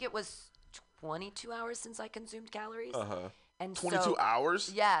 So I think it was 22 hours since I consumed calories. And 22 so,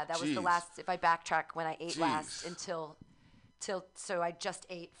 hours? Yeah, that was the Jeez. last. If I backtrack when I ate last Jeez. until So I just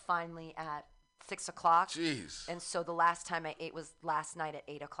ate finally at 6 o'clock. Jeez. And so the last time I ate was last night at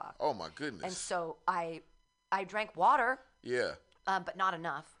 8 o'clock. Oh my goodness. And so I drank water. Yeah. But not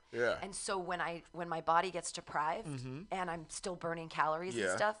enough. Yeah. And so when my body gets deprived and I'm still burning calories and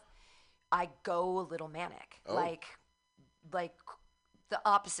stuff, I go a little manic. Oh. Like the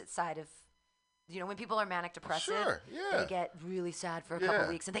opposite side of, when people are manic depressive, Sure, yeah. they get really sad for a couple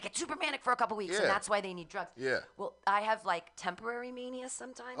weeks and they get super manic for a couple weeks and Yeah. that's why they need drugs. Yeah. Well, I have like temporary mania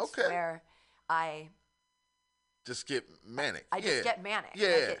sometimes Okay. where I Just get manic. just get manic.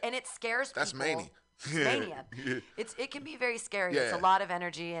 Yeah. And it scares people. That's mania. It's mania. It can be very scary. Yeah. It's a lot of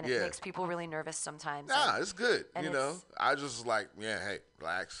energy and it Yeah. makes people really nervous sometimes. Nah, it's good. and You know, it's- I just like, hey,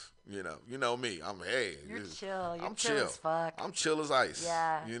 relax. You know me. You're chill. You're I'm chill as fuck. I'm chill as ice.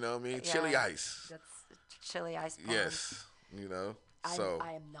 Yeah. You know what I mean? Yeah. Chilly ice. That's chili ice. Pond. Yes. So.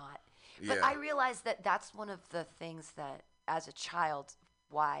 I am not. But Yeah. I realize that that's one of the things that, as a child,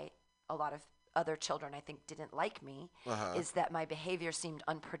 why a lot of other children, I think, didn't like me, is that my behavior seemed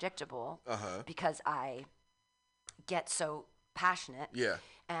unpredictable because I get so passionate. Yeah.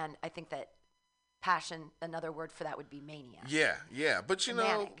 And I think that passion, another word for that would be mania. Yeah. But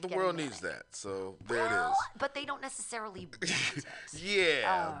Manic, the getting world manic. needs that. So there it Well, is. but they don't necessarily want it.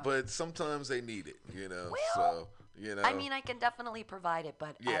 Yeah, but sometimes they need it, Well, so, I mean, I can definitely provide it,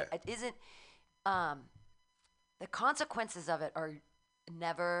 but Yeah. it isn't. The consequences of it are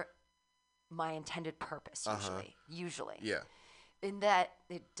never my intended purpose. Usually. Yeah. In that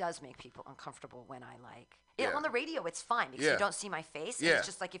it does make people uncomfortable when I Yeah. on the radio. It's fine because Yeah. you don't see my face. And Yeah. it's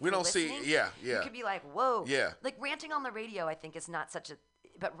just like if We you're don't see- listening, yeah. you could be like, whoa. Yeah. Like ranting on the radio, I think is not such a.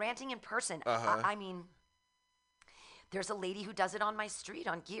 But ranting in person, I mean. There's a lady who does it on my street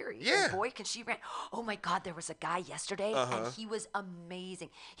on Geary. Yeah. And boy, can she rant. Oh my God, there was a guy yesterday and he was amazing.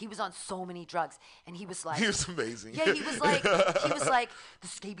 He was on so many drugs and he was like. He was amazing. Yeah, he was like, the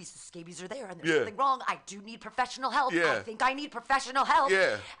scabies are there and there's something wrong. I do need professional help. Yeah. I think I need professional help.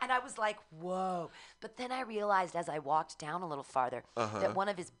 Yeah. And I was like, whoa. But then I realized as I walked down a little farther that one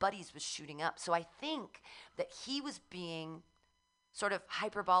of his buddies was shooting up. So I think that he was being sort of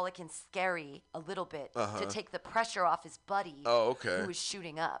hyperbolic and scary a little bit to take the pressure off his buddy who was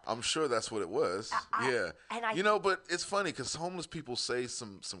shooting up. I'm sure that's what it was. Yeah. But it's funny because homeless people say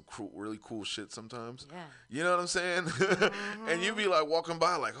some really cool shit sometimes. Yeah. You know what I'm saying? And you be like walking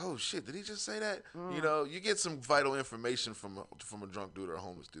by like, oh shit, did he just say that? You get some vital information from a drunk dude or a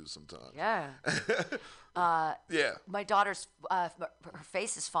homeless dude sometimes. Yeah. Yeah. My daughter's her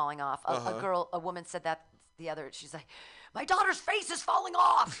face is falling off. A woman said that she's like, my daughter's face is falling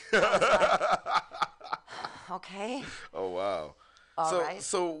off. I was like, okay. Oh wow. All right.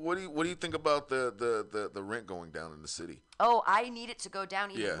 So what do you think about the rent going down in the city? Oh, I need it to go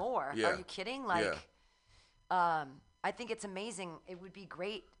down even Yeah, more. yeah, Are you kidding? Like, I think it's amazing. It would be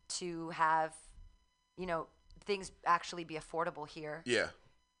great to have, things actually be affordable here. Yeah.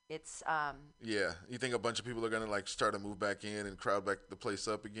 It's Yeah. You think a bunch of people are gonna like start to move back in and crowd back the place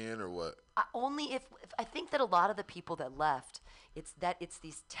up again, or what? only if I think that a lot of the people that left, it's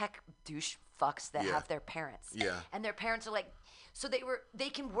these tech douche fucks that Yeah. have their parents. Yeah. And their parents are like, so they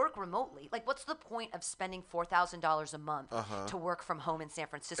can work remotely. Like, what's the point of spending $4,000 a month to work from home in San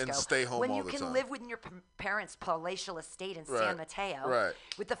Francisco And stay home when all you the can time. live within your parents' palatial estate in San Right. Mateo, Right.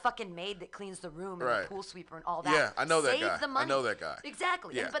 with the fucking maid that cleans the room and Right. the pool sweeper and all that? Yeah, I know that Save guy. the I money. know that guy.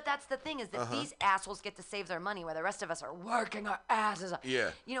 Exactly. Yeah. But that's the thing is that these assholes get to save their money while the rest of us are working our asses off.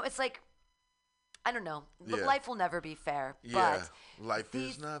 Yeah. It's like, I don't know. Yeah. Life will never be fair. Yeah. But Life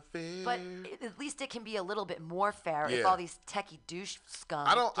is not fair. But at least it can be a little bit more fair if Yeah. all these techie douche scum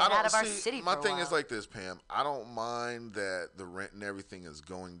I don't get out of our see, city my for a thing while. is like this, Pam. I don't mind that the rent and everything is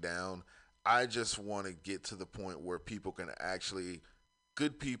going down. I just want to get to the point where people can actually,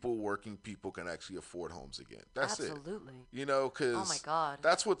 good people, working people can actually afford homes again. That's Absolutely. it. Because Oh my God.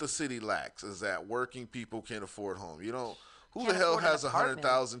 that's what the city lacks, is that working people can afford home. Who Can't the hell afford an has apartment.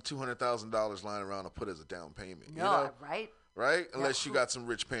 $100,000, $200,000 lying around to put as a down payment? No, right? Right? Unless you got some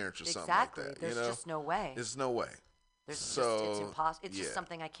rich parents or something Exactly. like that. There's just no way. There's no way. It's So, impossible. It's just yeah.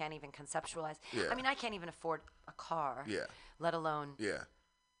 something I can't even conceptualize. Yeah. I mean, I can't even afford a car. Yeah. Let alone. Yeah.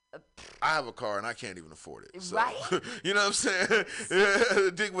 I have a car and I can't even afford it. So, Right? You know what I'm saying?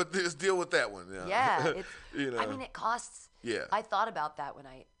 Deal with that one. Yeah. I mean, it costs. Yeah. I thought about that when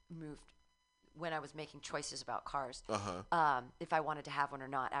I moved, when I was making choices about cars, if I wanted to have one or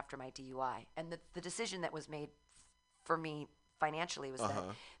not after my DUI. And the decision that was made for me financially was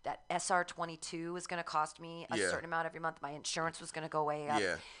that SR22 was going to cost me a Yeah. certain amount every month. My insurance was going to go way up.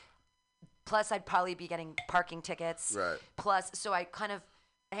 Yeah. Plus, I'd probably be getting parking tickets. Right. Plus, so I kind of,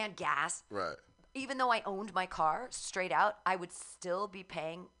 and gas. Right. even though I owned my car straight out, I would still be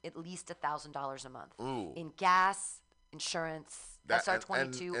paying at least $1,000 a month in gas, insurance,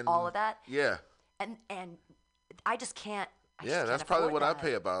 SR22, and all of that. Yeah. And I just can't. That's probably what I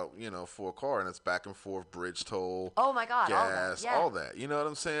pay about, for a car, and it's back and forth, bridge toll. Oh my God, gas, all that. You know what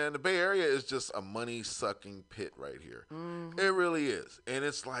I'm saying? The Bay Area is just a money-sucking pit right here. Mm-hmm. It really is, and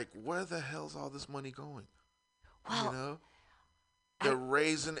it's like, where the hell's all this money going? Well, they're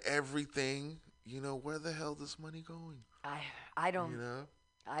raising everything. Where the hell is this money going? I don't.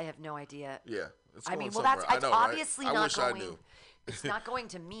 I have no idea. Yeah, it's I going mean, well, somewhere. that's I know, obviously right? not I wish going. I knew. It's not going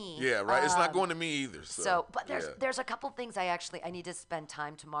to me. Yeah, right. It's not going to me either. But there's a couple things I need to spend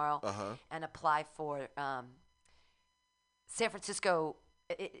time tomorrow and apply for. San Francisco,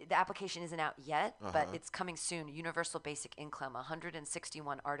 the application isn't out yet, but it's coming soon. Universal Basic Income,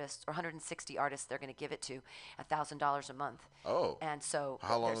 161 artists or 160 artists. They're going to give it to $1,000 a month. Oh. And so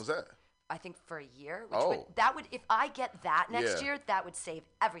how long is that? I think for a year. Would if I get that next year, that would save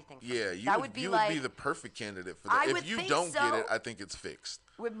everything. For me. You would be the perfect candidate for that. If you don't get it, I think it's fixed.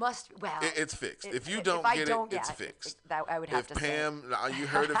 It's fixed. If you don't get it, it's fixed. That I would have to say. If Pam, you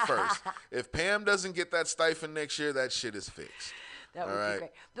heard it first. If Pam doesn't get that stipend next year, that shit is fixed. That would be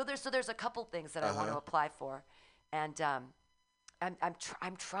great. No, there's a couple things that I want to apply for, and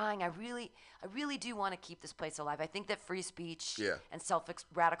I'm trying. I really do want to keep this place alive. I think that free speech and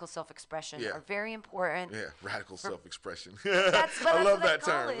radical self-expression are very important. Yeah, radical self-expression. That's I love that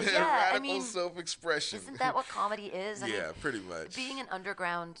call term. it. Yeah, radical self-expression. Isn't that what comedy is? I mean, pretty much. Being an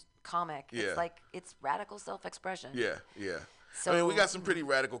underground comic, it's radical self-expression. Yeah. So, I mean, we got some pretty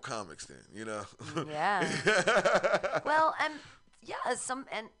radical comics then, Yeah. Well, some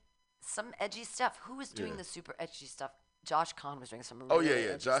edgy stuff. Who was doing the super edgy stuff? Josh Kahn was doing some really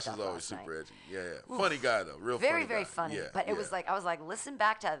edgy Josh stuff is always super night. edgy. Yeah. Funny guy, though. Real very, funny very guy. funny. Yeah, but it was like, I was like, listen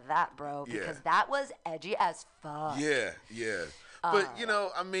back to that, bro, because that was edgy as fuck. Yeah. But,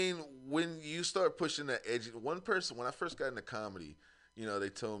 I mean, when you start pushing that edgy, one person, when I first got into comedy, they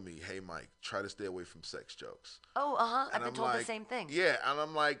told me, hey, Mike, try to stay away from sex jokes. Oh, I've been told the same thing. Yeah, and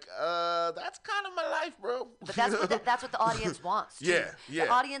I'm like, that's kind of my life, bro. But that's what the audience wants, too. Yeah. The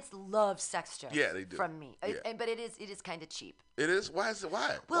audience loves sex jokes. Yeah, they do. From me. Yeah. But it is kind of cheap. It is? Why is it?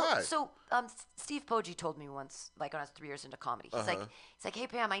 Why? Well, Why? so Steve Poggi told me once, like when I was 3 years into comedy, he's like, hey,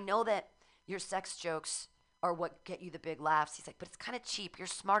 Pam, I know that your sex jokes are what get you the big laughs. He's like, but it's kind of cheap. You're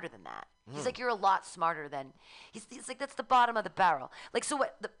smarter than that. He's like, you're a lot smarter than. He's like, that's the bottom of the barrel. Like, so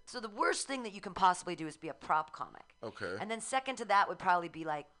what? So the worst thing that you can possibly do is be a prop comic. Okay. And then second to that would probably be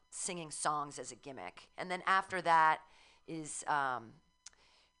like singing songs as a gimmick. And then after that is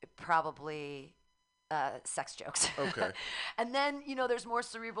probably sex jokes. Okay. And then there's more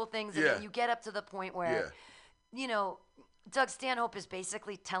cerebral things, and then you get up to the point where Doug Stanhope is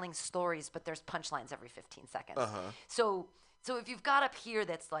basically telling stories, but there's punchlines every 15 seconds. So if you've got up here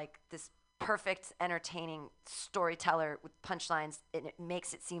that's like this perfect, entertaining storyteller with punchlines, and it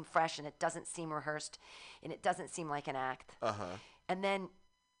makes it seem fresh, and it doesn't seem rehearsed, and it doesn't seem like an act. And then,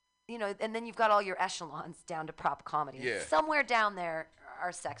 and then you've got all your echelons down to prop comedy. Yeah. Somewhere down there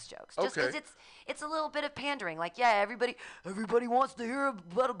are sex jokes. Just because it's a little bit of pandering. Like, everybody wants to hear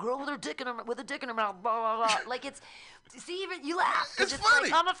about a girl with a dick in her mouth. Blah blah blah. Like see, even you laugh. It's funny.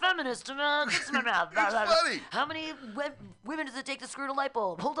 Like, I'm a feminist and dicks in my mouth. It's funny. How many women does it take to screw a light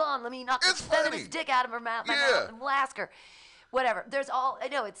bulb? Hold on, let me knock It's the funny. feminist dick out of her mouth, and we'll ask her. Whatever. There's all I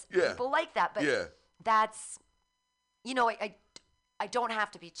know. It's people like that, but that's I don't have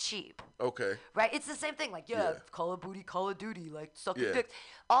to be cheap. Okay. Right? It's the same thing. Like, Call of Booty, Call of Duty, like, suck your dick.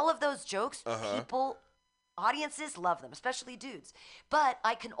 All of those jokes, audiences love them, especially dudes. But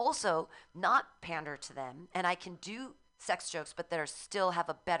I can also not pander to them, and I can do sex jokes, but that still have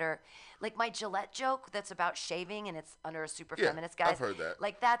a better, like my Gillette joke that's about shaving, and it's under a super feminist guy. I've heard that.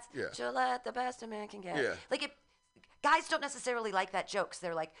 Like, that's Gillette, the best a man can get. Yeah. Like, guys don't necessarily like that joke. So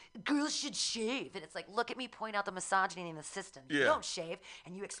they're like, girls should shave. And it's like, look at me point out the misogyny in the system. You don't shave,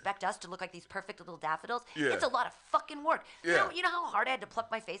 and you expect us to look like these perfect little daffodils? It's a lot of fucking work. You know how hard I had to pluck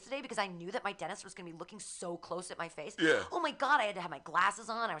my face today because I knew that my dentist was going to be looking so close at my face? Oh, my God, I had to have my glasses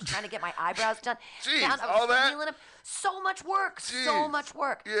on. I was trying to get my eyebrows done. Jeez, I was all that? feeling them. So much work. Jeez. So much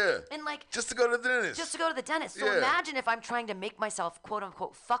work. Yeah. And like, just to go to the dentist. So imagine if I'm trying to make myself, quote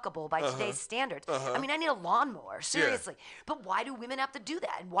unquote, fuckable by today's standards. I mean, I need a lawnmower, seriously. But why do women have to do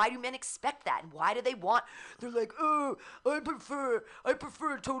that? And why do men expect that? And why do they want? They're like, oh, I prefer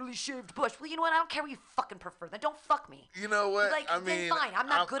a totally shaved bush. Well, you know what? I don't care what you fucking prefer. Then don't fuck me. You know what? Like, I then mean, fine. I'm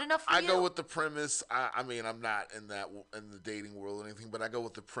not good enough for you. I go with the premise. I mean, I'm not in the dating world or anything, but I go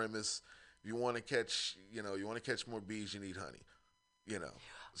with the premise. You want to catch more bees, you need honey.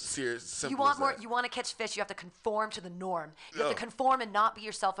 Serious, simple You want as more. that. You want to catch fish. You have to conform to the norm. You have to conform and not be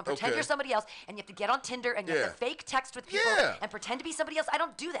yourself and pretend you're somebody else. And you have to get on Tinder and you have to fake text with people and pretend to be somebody else. I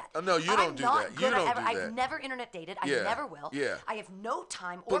don't do that. No, you don't do that. You don't do that. I've never internet dated. I never will. Yeah. I have no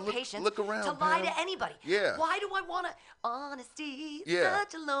time or patience look around, to lie Pam. to anybody. Yeah. Why do I want to? Honesty, Yeah.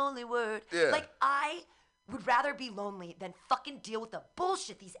 such a lonely word. Yeah. Like I would rather be lonely than fucking deal with the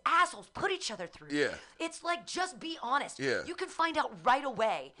bullshit these assholes put each other through. Yeah. It's like, just be honest. Yeah. You can find out right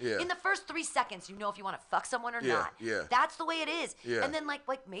away. Yeah. In the first 3 seconds, you know if you want to fuck someone or not. Yeah. That's the way it is. Yeah. And then like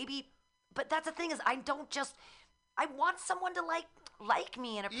maybe, but that's the thing is I want someone to like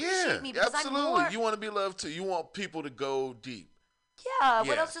me and appreciate me because absolutely. I'm more. You want to be loved too. You want people to go deep. Yeah.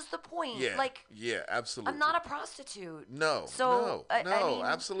 What else is the point? Yeah. Like. Yeah, absolutely. I'm not a prostitute. No. So no, I mean,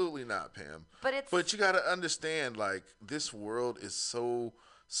 absolutely not, Pam. But you got to understand, like, this world is so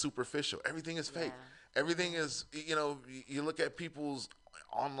superficial. Everything is fake. Everything is, you look at people's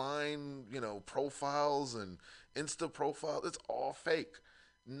online, profiles and Insta profiles. It's all fake.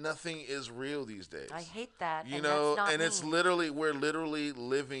 Nothing is real these days. I hate that. You and know, that's not me. it's we're literally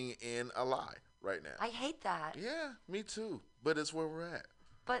living in a lie right now. I hate that. Yeah, me too. But it's where we're at.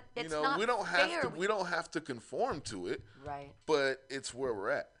 But it's not we don't fair. we don't have to conform to it. Right. But it's where we're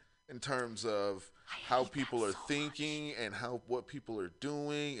at in terms of how people are thinking and what people are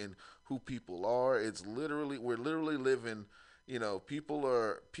doing and who people are. We're literally living, people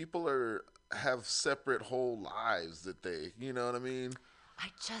are have separate whole lives that they, you know what I mean? I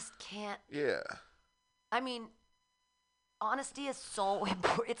just can't. Yeah. I mean, honesty is so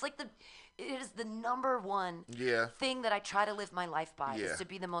important. It's like it is the number one thing that I try to live my life by is to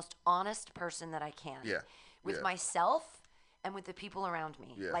be the most honest person that I can. Yeah. With myself and with the people around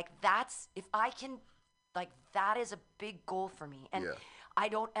me. Yeah. Like that's, if I can, like that is a big goal for me. And I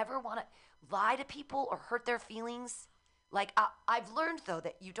don't ever want to lie to people or hurt their feelings. Like I've learned though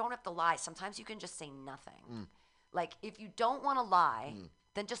that you don't have to lie. Sometimes you can just say nothing. Like if you don't want to lie,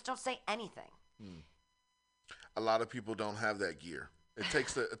 then just don't say anything. A lot of people don't have that gear. It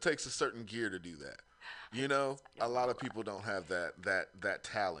takes a certain gear to do that. A lot of people don't have that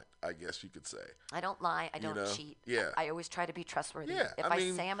talent, I guess you could say. I don't lie. I don't cheat. Yeah. I always try to be trustworthy. Yeah, If I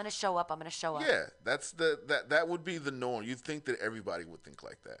say I'm going to show up, I'm going to show up. Yeah, that's that would be the norm. You'd think that everybody would think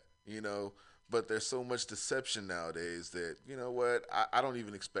like that, But there's so much deception nowadays that I don't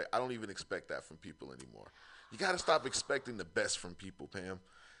even expect that from people anymore. You got to stop expecting the best from people, Pam.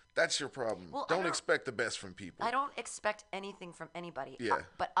 That's your problem. Well, don't expect the best from people. I don't expect anything from anybody. Yeah.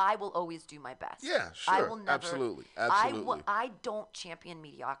 But I will always do my best. Yeah, sure. I will never. Absolutely. I don't champion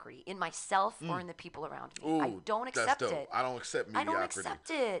mediocrity in myself or in the people around me. Ooh, I don't accept that's dope. it. I don't accept mediocrity. I don't accept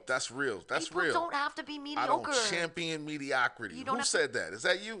it. That's real. That's people real. Don't have to be mediocre. I don't champion mediocrity. You don't Who have said that? Is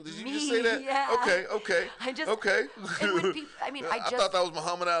that you? Did you Me, just say that? yeah. Okay. Okay. And when people, I thought that was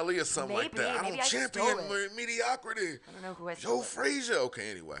Muhammad Ali or something like that. I maybe don't I champion stole it. mediocrity. I don't know who I Joe stole it. Frazier.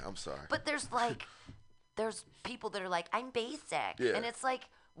 Okay, anyway, I'm sorry. But there's people that are like, I'm basic. Yeah. And it's like,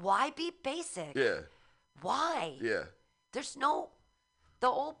 why be basic? Yeah. Why? Yeah. The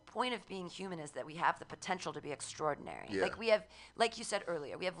whole point of being human is that we have the potential to be extraordinary. Yeah. Like we have, like you said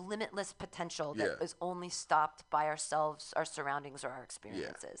earlier, we have limitless potential that Yeah. is only stopped by ourselves, our surroundings, or our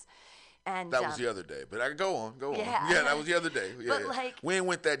experiences. And That was the other day, but I go on. Yeah. Yeah, that was the other day. Yeah, But, like- we ain't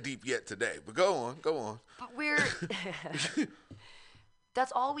went that deep yet today, but go on. But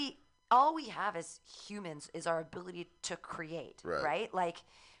that's all we have as humans is our ability to create, right? Like,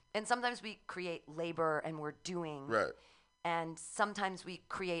 and sometimes we create labor and we're doing, Right. and sometimes we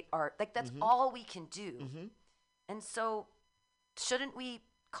create art. Like that's all we can do. And so, shouldn't we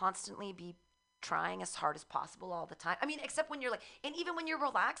constantly be trying as hard as possible all the time? I mean, except when you're and even when you're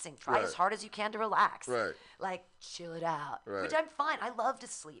relaxing, try as hard as you can to relax. Right. Like chill it out. Right. Which I'm fine. I love to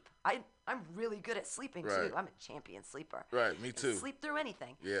sleep. I'm really good at sleeping Right. too. I'm a champion sleeper. Right, me too. Sleep through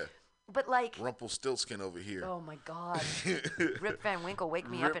anything. Yeah. But Rumpelstiltskin over here. oh my God, Rip Van Winkle, wake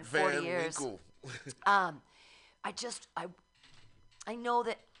me up Rip in 40 Van years. Winkle. I know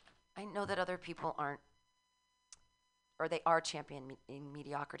that other people aren't, or they are championing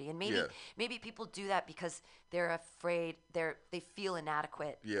mediocrity, and maybe people do that because they're afraid they feel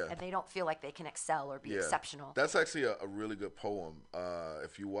inadequate, and they don't feel like they can excel or be exceptional. That's actually a really good poem.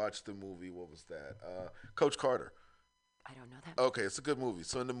 If you watch the movie, what was that? Coach Carter. I don't know that. Okay, it's a good movie.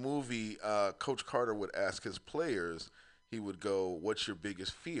 So in the movie, Coach Carter would ask his players, he would go, "What's your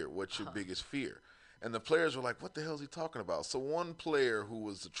biggest fear? What's your biggest fear?" And the players were like, "What the hell is he talking about?" So one player who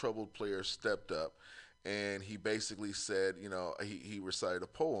was the troubled player stepped up, and he basically said, he recited a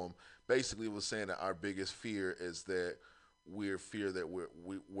poem. Basically, was saying that our biggest fear is that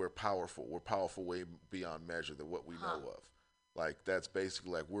we're powerful. We're powerful way beyond measure than what we know of. Like that's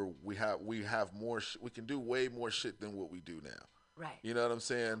basically like we have more. We can do way more shit than what we do now. Right. You know what I'm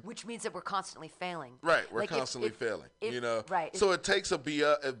saying? Which means that we're constantly failing. Right. We're Like, constantly failing. Right. So it takes a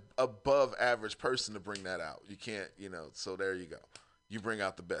above average person to bring that out. You can't. So there you go. You bring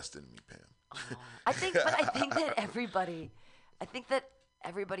out the best in me, Pam. I think that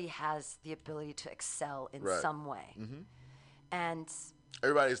everybody has the ability to excel in some way. Mm-hmm. And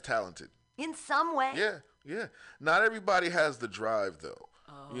everybody's talented. In some way. Yeah. Not everybody has the drive, though.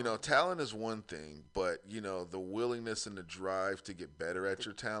 Talent is one thing, but, the willingness and the drive to get better at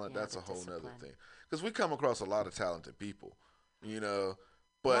your talent, that's a whole nother thing. Because we come across a lot of talented people,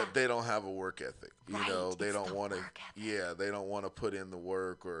 but they don't have a work ethic. They don't want to, they don't want to put in the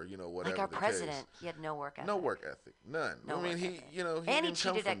work or, whatever. Like our the president, case. he had no work ethic. No work ethic, none. He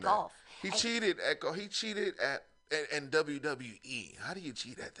cheated at golf. He cheated at golf. He cheated at WWE. How do you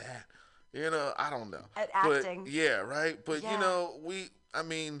cheat at that? I don't know. At acting. But, yeah, right? But,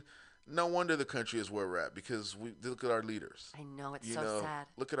 no wonder the country is where we're at because we look at our leaders. I know, it's so sad.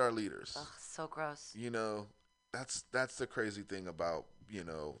 Look at our leaders. Ugh, so gross. That's the crazy thing about,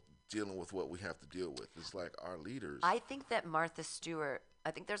 dealing with what we have to deal with. It's like our leaders. I think that Martha Stewart,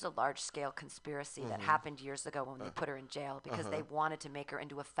 there's a large-scale conspiracy that happened years ago when they put her in jail because they wanted to make her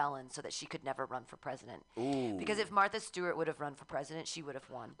into a felon so that she could never run for president. Ooh. Because if Martha Stewart would have run for president, she would have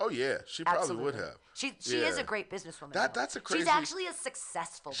won. Oh, yeah. She probably would have. She is a great businesswoman. That's a crazy... She's actually a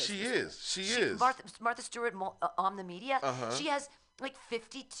successful businesswoman. She is. Martha Stewart on the media, she has like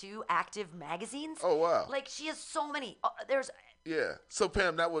 52 active magazines. Oh, wow. Like she has so many. Yeah. So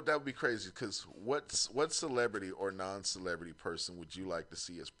Pam, that would be crazy because what celebrity or non-celebrity person would you like to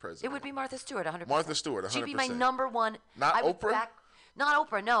see as president? It would be Martha Stewart, 100%. Martha Stewart, 100%. She'd be my number one. Not Oprah? Not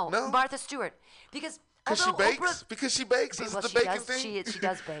Oprah, no. Martha Stewart. Because she bakes? Because she bakes? Is it the baking thing? She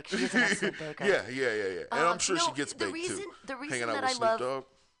does bake. She is an excellent baker. Yeah. And I'm sure she gets baked too. The reason hanging out that with I Snoop love... Dogg.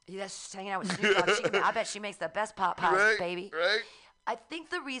 Yes, hanging out with Snoop Dogg. I bet she makes the best pot pies, baby. Right. I think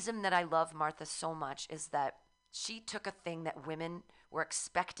the reason that I love Martha so much is that she took a thing that women were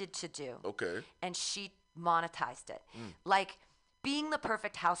expected to do. Okay. And she monetized it. Like being the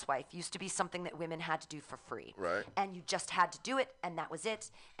perfect housewife used to be something that women had to do for free. Right. And you just had to do it, and that was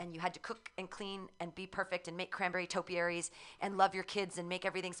it. And you had to cook and clean and be perfect and make cranberry topiaries and love your kids and make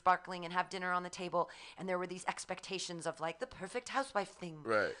everything sparkling and have dinner on the table. And there were these expectations of like the perfect housewife thing.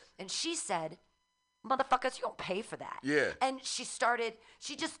 Right. And she said, motherfuckers, you don't pay for that. Yeah. And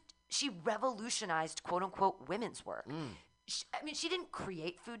she revolutionized, quote unquote, women's work. She didn't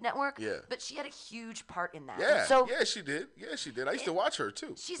create Food Network, but she had a huge part in that. Yeah, so she did. Yeah, she did. I used to watch her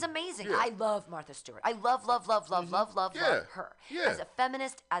too. She's amazing. Yeah. I love Martha Stewart. I love her. Yeah. As a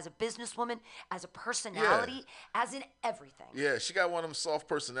feminist, as a businesswoman, as a personality, as in everything. Yeah, she got one of them soft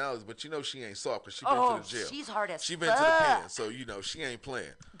personalities, but she ain't soft because she been to the jail. She's hard as She been to the pen, so she ain't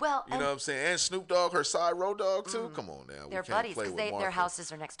playing. Well, you know what I'm saying? And Snoop Dogg, her side road dog too. Come on now, they're buddies because their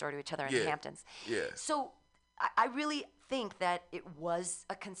houses are next door to each other in the Hamptons. Yeah. So I really think that it was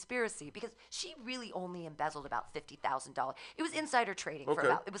a conspiracy because she really only embezzled about $50,000. It was insider trading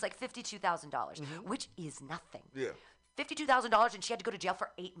it was like $52,000, which is nothing. Yeah. $52,000 and she had to go to jail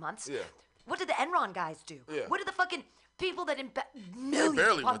for 8 months. Yeah. What did the Enron guys do? Yeah. What did the fucking people that millions They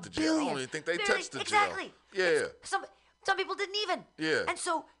barely upon went to jail. billions, I don't even think they touched the jail. Exactly. Yeah. Some people didn't even. Yeah. And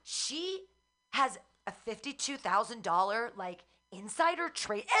so she has a $52,000 insider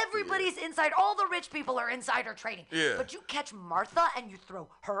trade. Everybody's inside. All the rich people are insider trading. Yeah. But you catch Martha and you throw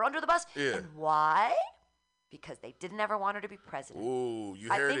her under the bus. Yeah. And why? Because they didn't ever want her to be president. Ooh, you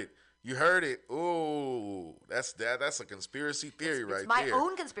heard it. You heard it. Ooh, that's a conspiracy theory right there. It's my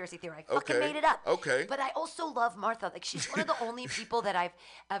own conspiracy theory. I fucking made it up. Okay. But I also love Martha. She's one of the only people that I've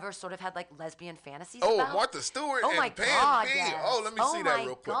ever sort of had lesbian fantasies about. Oh, Martha Stewart and my Pam God, Bean. yes. Oh, let me see that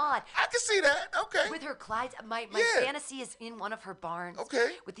real quick. God. I can see that. Okay. With her Clydes, my fantasy is in one of her barns.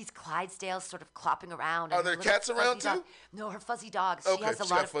 Okay. With these Clydesdales sort of clopping around. Are there cats around too? No, her fuzzy dogs. Okay, she has a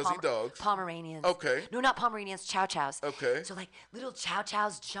she's lot got of fuzzy dogs. Pomeranians. Okay. No, not Pomeranians, Chow Chows. Okay. So little Chow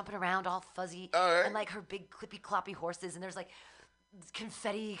Chows jumping around all fuzzy. All right. And her big clippy cloppy horses, and there's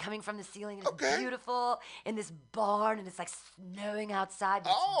confetti coming from the ceiling, and it's beautiful in this barn, and it's snowing outside,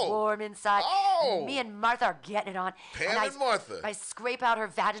 but it's warm inside. And me and Martha are getting it on. Pam and Martha. I scrape out her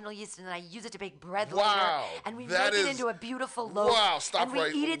vaginal yeast, and then I use it to bake bread later. And we make it into a beautiful loaf. Wow, stop and we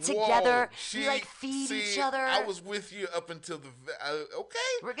right. eat it together. We feed each other. I was with you up until okay.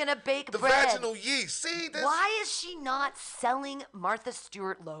 We're gonna bake the bread. Vaginal yeast. See, why is she not selling Martha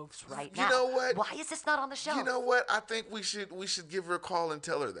Stewart loaves right now? You know what? Why is this not on the shelf? You know what? I think we should give give her a call and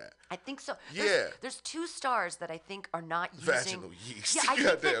tell her that. I think so. Yeah. There's 2 stars that I think are not using Vaginal yeast. Yeah, I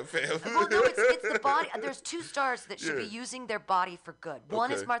think Goddamn, fam. Well, no, it's the body. There's 2 stars that should be using their body for good.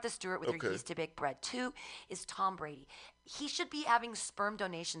 One is Okay. Martha Stewart with her Okay. yeast to bake bread. 2 is Tom Brady. He should be having sperm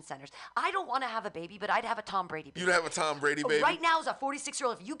donation centers. I don't want to have a baby, but I'd have a Tom Brady baby. You'd have a Tom Brady baby? Right now, as a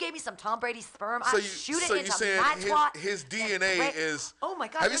 46-year-old, if you gave me some Tom Brady sperm, So I'd you, shoot it so into you saying my twat. his and DNA break- is... Oh, my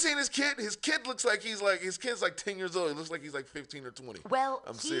God. Have you seen his kid? His kid looks like his kid's like 10 years old. He looks like he's like 15 or 20. Well,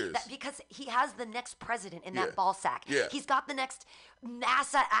 I'm serious. Because he has the next president in Yeah. that ball sack. Yeah. He's got the next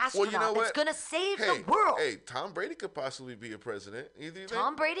NASA astronaut Well, you know that's what? going to save Hey, the world. Hey, Tom Brady could possibly be a president. Either you Tom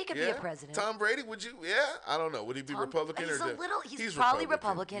think? Brady could be a Yeah? president. Tom Brady, would you? Yeah, I don't know. Would he be Republican He's or? he's probably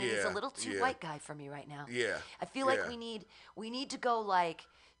Republican, and he's a little too white guy for me right now. Yeah. I feel like Yeah. we need to go like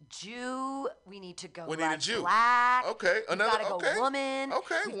Jew. We need to go We need like a Jew. black. Okay, We another- gotta go okay. woman.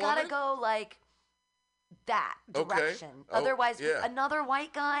 Okay, We've gotta woman. go like that Okay. direction. Oh, Otherwise, yeah. another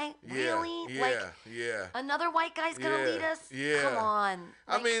white guy, Yeah, really? yeah, Like yeah. another white guy's gonna Yeah, lead us? yeah. Come on.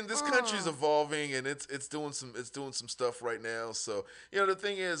 I Like, mean, this country's evolving and it's doing some stuff right now. So the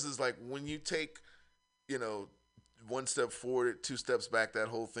thing is like when you take, one step forward, 2 steps back, that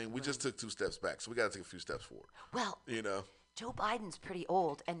whole thing. We just took 2 steps back, so we got to take a few steps forward. Well, You know, Joe Biden's pretty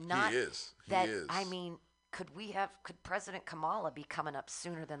old, and not he is. that. He is. I mean, could President Kamala be coming up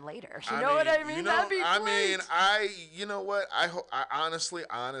sooner than later? You I know mean, what I mean? That'd be great. you know what? I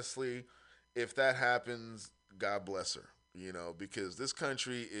honestly, if that happens, God bless her. Because this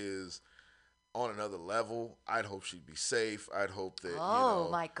country is on another level. I'd hope she'd be safe. I'd hope that. Oh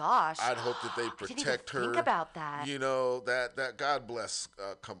my gosh! I'd hope that they I didn't protect even her. Think about that. That God bless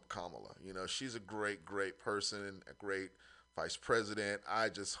Kamala. She's a great person, a great vice president. I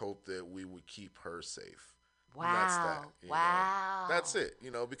just hope that we would keep her safe. Wow! And that's that. Wow! That's it.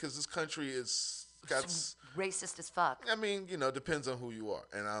 Because this country is got. Racist as fuck. I mean, depends on who you are,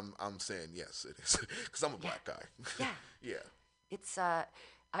 and I'm saying yes, it is, because I'm a black guy. Yeah. Yeah. It's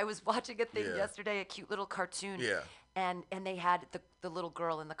I was watching a thing Yeah. yesterday, a cute little cartoon. Yeah. And they had the little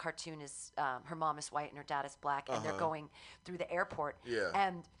girl in the cartoon is her mom is white and her dad is black, and they're going through the airport. Yeah.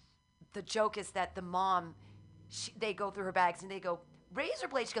 And the joke is that the mom, they go through her bags and they go, razor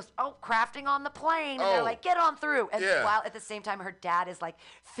blade. She goes, oh, crafting on the plane. And they're Oh. like, get on through. And Yeah. while at the same time, her dad is like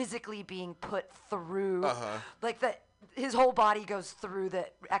physically being put through, like his whole body goes through the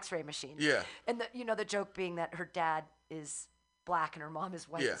X-ray machine. Yeah. And the joke being that her dad is black and her mom is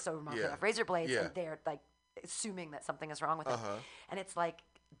white, Yeah. so her mom Yeah. could have razor blades, Yeah. and they're like assuming that something is wrong with it. Uh-huh. And it's like,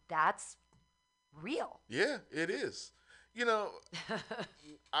 that's real. Yeah, it is.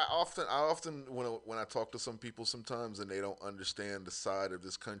 I often when I talk to some people sometimes and they don't understand the side of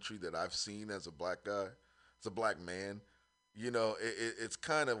this country that I've seen as a black guy, as a black man, it's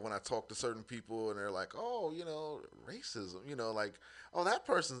kind of when I talk to certain people and they're like, oh, racism, like, oh, that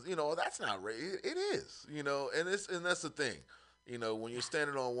person's, that's not race. It is, and that's the thing. When you're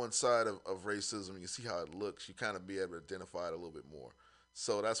standing on one side of racism, you see how it looks, you kind of be able to identify it a little bit more.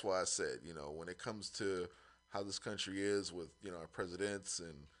 So that's why I said, when it comes to how this country is with, our presidents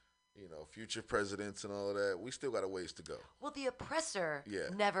and, future presidents and all of that, we still got a ways to go. Well, the oppressor Yeah.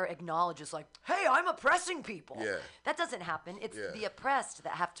 never acknowledges, like, hey, I'm oppressing people. Yeah. That doesn't happen. It's Yeah. the oppressed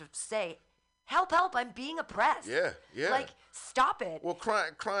that have to say, help, I'm being oppressed. Yeah, yeah. Like, stop it. Well,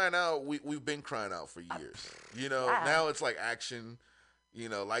 crying out, we've been crying out for years. yeah. Now it's like action,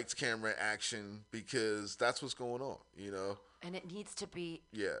 lights, camera, action, because that's what's going on, And it needs to be.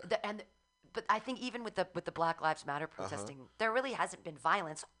 Yeah. But I think even with the Black Lives Matter protesting, there really hasn't been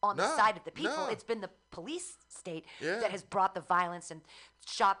violence on the No, side of the people. no. It's been the police state Yeah. that has brought the violence and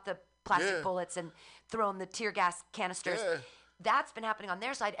shot the plastic Yeah. bullets and thrown the tear gas canisters. Yeah. That's been happening on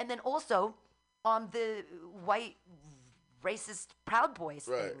their side. And then also on the white racist Proud Boys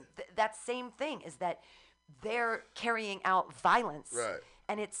Right. thing, that same thing is that they're carrying out violence. Right.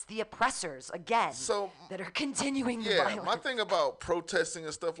 And it's the oppressors, again, So, that are continuing the Yeah, violence. my thing about protesting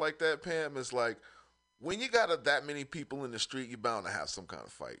and stuff like that, Pam, is like when you got that many people in the street, you're bound to have some kind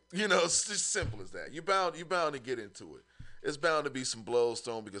of fight. It's just simple as that. You're bound to get into it. It's bound to be some blows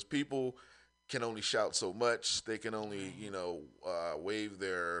thrown because people can only shout so much. They can only, wave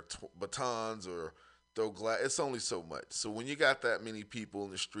their batons or throw glass. It's only so much. So when you got that many people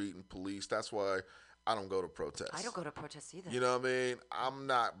in the street and police, that's why I don't go to protests. I don't go to protests either. You know what I mean? I'm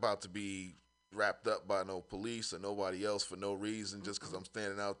not about to be wrapped up by no police or nobody else for no reason just because I'm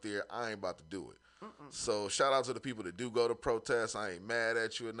standing out there. I ain't about to do it. So shout out to the people that do go to protests. I ain't mad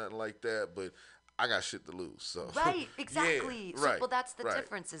at you or nothing like that, but I got shit to lose. So Right, exactly. Yeah, right, well, that's the right.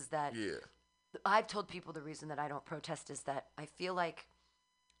 difference is that Yeah. I've told people the reason that I don't protest is that I feel like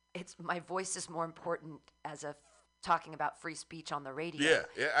my voice is more important as a talking about free speech on the radio, Yeah,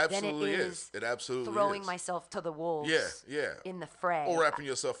 it absolutely then it is. It absolutely throwing is. myself to the wolves. Yeah. In the fray. Or wrapping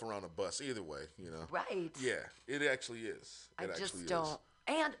yourself around a bus. Either way, Right. Yeah, it actually is. I just don't.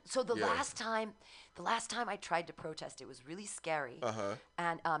 And so the last time I tried to protest, it was really scary.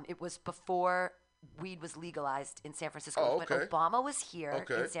 And it was before weed was legalized in San Francisco. Oh, It was when Obama was here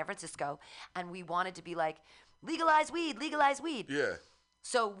in San Francisco, and we wanted to be like, legalize weed, legalize weed. Yeah.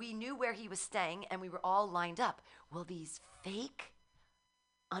 So we knew where he was staying, and we were all lined up. Well, these fake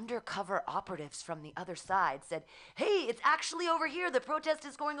undercover operatives from the other side said, hey, it's actually over here. The protest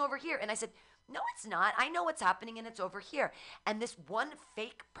is going over here. And I said, no, it's not. I know what's happening, and it's over here. And this one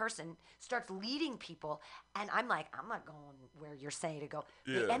fake person starts leading people, and I'm like, I'm not going where you're saying to go.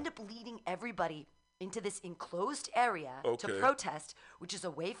 Yeah. They end up leading everybody into this enclosed area to Okay. protest, which is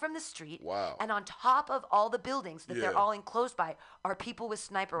away from the street. Wow. And on top of all the buildings that they're Yeah. all enclosed by are people with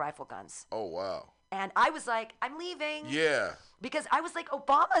sniper rifle guns. Oh, wow. And I was like, I'm leaving. Yeah. Because I was like,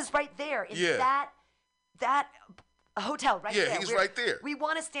 Obama's right there in Yeah. that hotel right Yeah, there. he's right there. We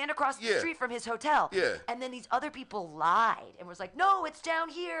want to stand across the Yeah. street from his hotel. Yeah. And then these other people lied and was like, no, it's down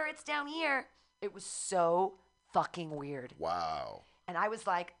here. It's down here. It was so fucking weird. Wow. And I was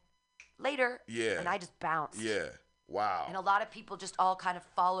like, later. Yeah. And I just bounced. Yeah. Wow. And a lot of people just all kind of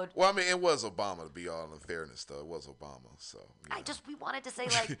followed. Well, I mean, it was Obama, to be all in fairness, though. It was Obama, so. We wanted to say,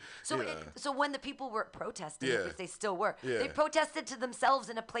 like, so Yeah. so when the people were protesting, Yeah. if they still were, Yeah. they protested to themselves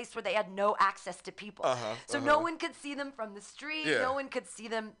in a place where they had no access to people. So no one could see them from the street. Yeah. No one could see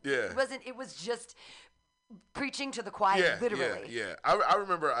them. Yeah. It was just preaching to the choir, literally. Yeah. I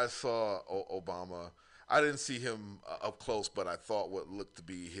remember I saw Obama. I didn't see him up close, but I thought what looked to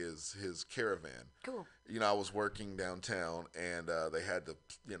be his caravan. Cool. I was working downtown, and they had to,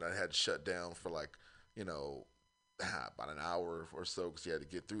 they had to shut down for like, about an hour or so because you had to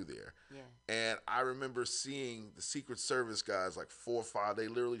get through there. Yeah. And I remember seeing the Secret Service guys, like 4 or 5, they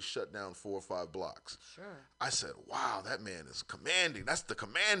literally shut down 4 or 5 blocks. Sure. I said, wow, that man is commanding. That's the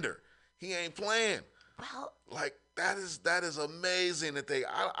commander. He ain't playing. Well, Like, that is amazing that they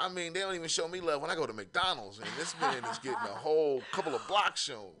don't even show me love when I go to McDonald's, and this man is getting a whole couple of blocks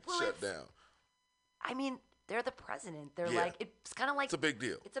shut down. I mean, they're the president. They're Yeah. like, it's kind of like. It's a big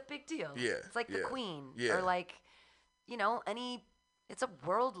deal. It's a big deal. Yeah, It's like the yeah, queen. yeah. Or like, it's a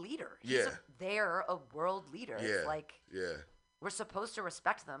world leader. They're a world leader. Yeah. It's like, Yeah. we're supposed to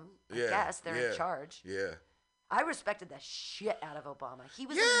respect them. I Yeah. guess they're Yeah. in charge. Yeah. I respected the shit out of Obama. He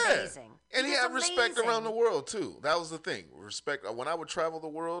was Yeah. amazing. And he was had respect amazing. around the world, too. That was the thing. Respect. When I would travel the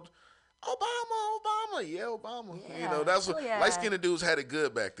world, Obama. Yeah, Obama. Yeah. That's what Oh, yeah. light-skinned dudes had it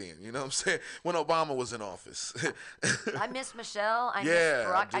good back then. You know what I'm saying? When Obama was in office. I miss Michelle. I Yeah, miss I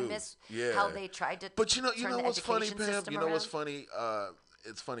Barack. I do. miss Yeah. how they tried to. But you know turn the what's funny, education Pam? system You know what's around? funny?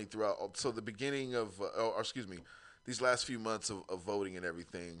 It's funny throughout. So the beginning of, these last few months of voting and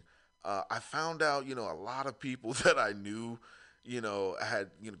everything, I found out, a lot of people that I knew, had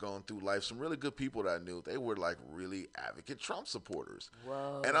gone through life. Some really good people that I knew. They were like really advocate Trump supporters.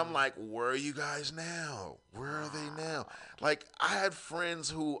 Whoa. And I'm like, where are you guys now? Where are they now? Like, I had friends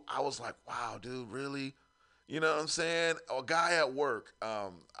who I was like, wow, dude, really? You know what I'm saying? A guy at work,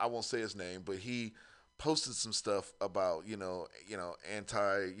 I won't say his name, but he posted some stuff about,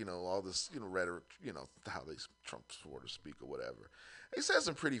 anti, all this, rhetoric, how these Trump supporters speak or whatever. He said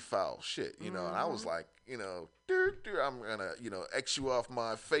some pretty foul shit, and I was like, I'm going to, X you off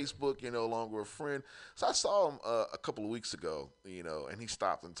my Facebook, you're no longer a friend. So I saw him a couple of weeks ago, and he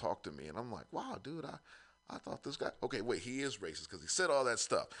stopped and talked to me, and I'm like, wow, dude, I thought this guy, okay, wait, he is racist because he said all that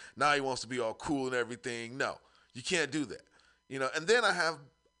stuff. Now he wants to be all cool and everything. No, you can't do that. And then I have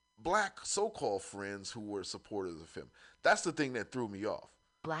black so-called friends who were supporters of him. That's the thing that threw me off.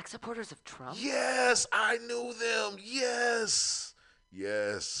 Black supporters of Trump? Yes, I knew them. Yes.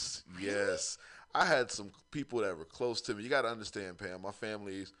 I had some people that were close to me. You got to understand, Pam, my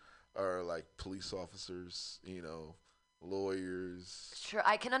families are like police officers, lawyers. Sure,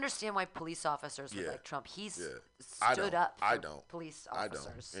 I can understand why police officers would Yeah. like Trump. He's I stood don't. up for I don't. police I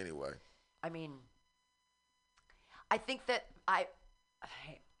officers. don't. Anyway. I mean, I think that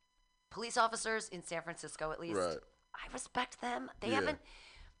police officers in San Francisco, at least, Right. I respect them. Yeah.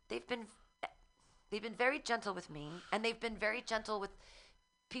 They've been very gentle with me, and they've been very gentle with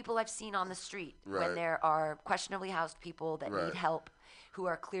people I've seen on the street Right. when there are questionably housed people that Right. need help, who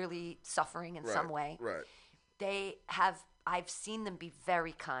are clearly suffering in some way. Right. I've seen them be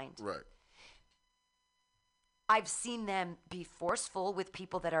very kind. Right. I've seen them be forceful with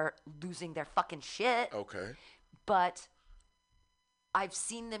people that are losing their fucking shit. Okay. But I've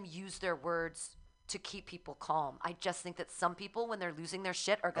seen them use their words to keep people calm. I just think that some people, when they're losing their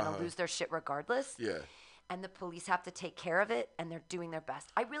shit, are going to lose their shit regardless. Yeah. and the police have to take care of it, and they're doing their best.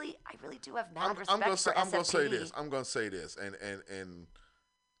 I really do have mad respect for SFPD. I'm gonna say this, and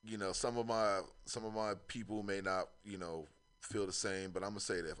you know, some of my people may not, you know, feel the same, but I'm gonna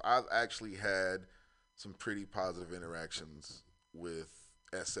say this: I've actually had some pretty positive interactions with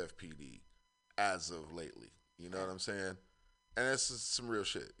SFPD as of lately. You know what I'm saying? And it's some real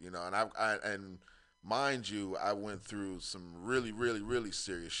shit, you know. And and mind you, I went through some really, really, really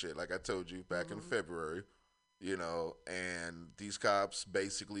serious shit. Like I told you back in February, you know. And these cops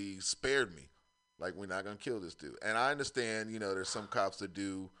basically spared me. Like, we're not gonna kill this dude. And I understand, you know, there's some cops that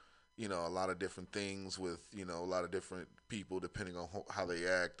do, you know, a lot of different things with, you know, a lot of different people depending on how they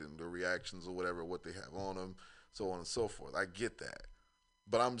act and their reactions or whatever, what they have on them, so on and so forth. I get that.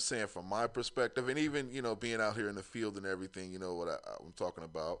 But I'm saying from my perspective, and even, you know, being out here in the field and everything, you know what I'm talking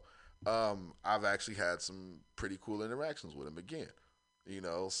about, I've actually had some pretty cool interactions with him again, you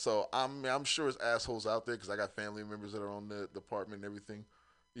know. So I'm sure there's assholes out there because I got family members that are on the department and everything,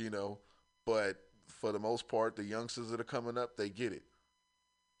 you know. But for the most part, the youngsters that are coming up, they get it.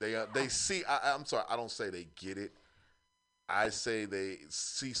 They see. I'm sorry, I don't say they get it. I say they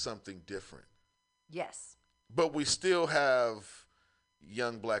see something different. Yes. But we still have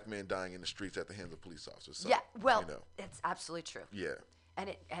young black men dying in the streets at the hands of police officers. So, yeah, well, you know. It's absolutely true. Yeah.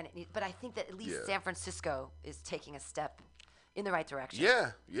 But I think that at least San Francisco is taking a step in the right direction.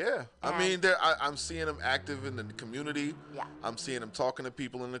 Yeah. I mean, I'm seeing them active in the community. Yeah. I'm seeing them talking to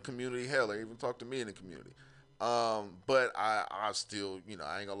people in the community. Hell, they even talk to me in the community. But I still, you know,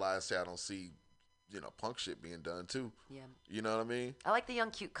 I ain't gonna lie and say I don't see, you know, punk shit being done too. Yeah. You know what I mean? I like the young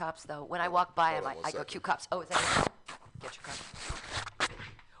cute cops though. When I walk by them, I go, cute cops. Oh, is that you? Get your cop.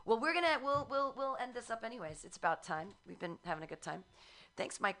 Well, we'll end this up anyways. It's about time. We've been having a good time.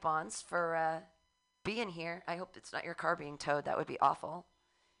 Thanks, Mike Bonds, for being here. I hope it's not your car being towed. That would be awful.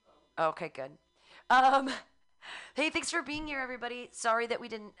 Okay, good. Hey, thanks for being here, everybody. Sorry that we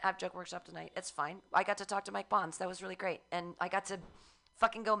didn't have Joke Workshop tonight. It's fine. I got to talk to Mike Bonds. That was really great. And I got to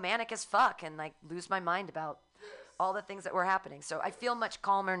fucking go manic as fuck and, like, lose my mind about all the things that were happening. So I feel much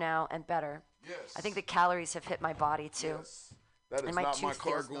calmer now and better. Yes. I think the calories have hit my body, too. Yes. That is And my not my tooth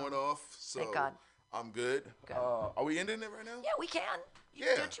car feels going normal. off. So Thank God. I'm good. Good. Are we ending it right now? Yeah, we can.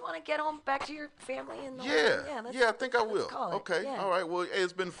 Yeah. Don't you want to get home back to your family? And the Yeah, I think I will. call it. Okay. Yeah. All right. Well, hey,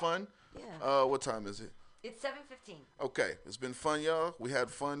 it's been fun. Yeah. What time is it? It's 7:15. Okay. It's been fun, y'all. We had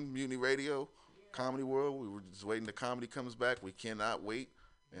fun. Mutiny Radio, Comedy World. We were just waiting. The comedy comes back. We cannot wait.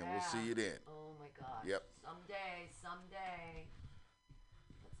 And we'll see you then. Oh, my God. Yep. Someday.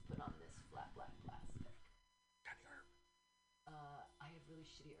 Let's put on this flat black plastic. Got any herb? I have really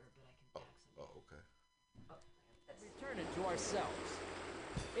shitty herb, but I can pack some. Oh, okay. Return it to ourselves.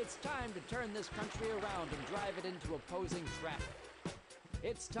 It's time to turn this country around and drive it into opposing traffic.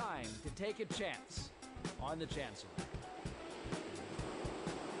 It's time to take a chance on the Chancellor.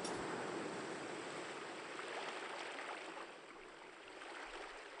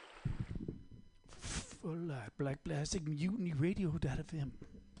 For Black Plastic, MutinyRadio.fm.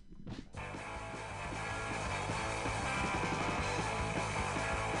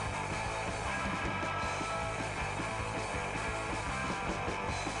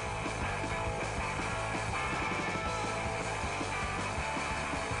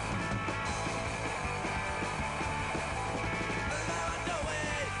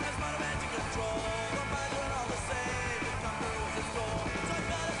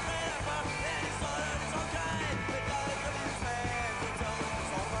 Tell me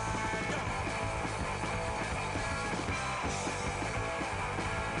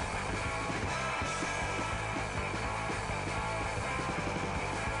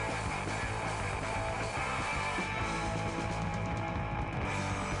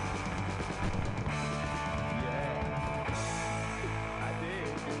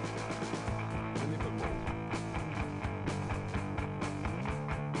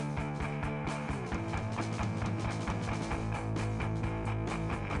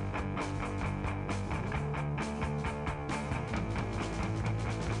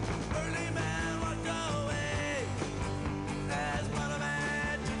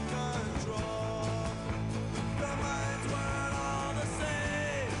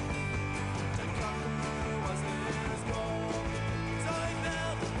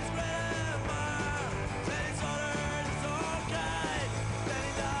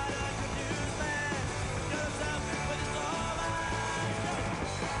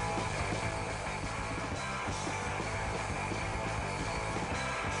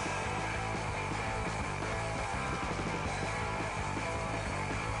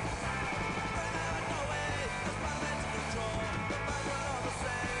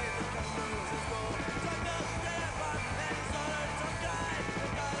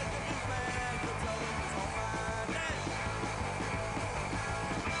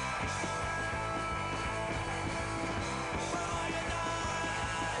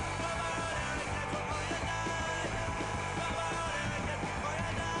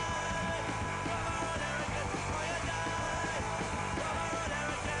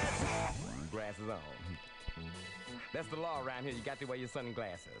That's the law around here. You got to wear your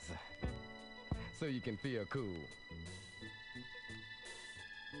sunglasses so you can feel cool.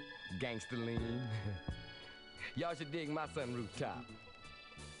 Gangsta lean. Y'all should dig my sunroof top.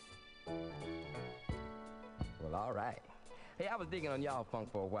 Well, all right. Hey, I was digging on y'all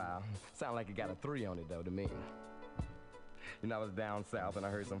funk for a while. Sound like it got a 3 on it, though, to me. You know, I was down south and I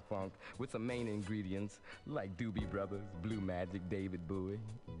heard some funk with some main ingredients like Doobie Brothers, Blue Magic, David Bowie.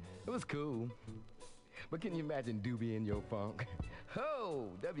 It was cool. But can you imagine Doobie in your funk? Ho!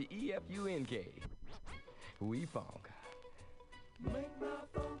 W-E-F-U-N-K. We funk. Make my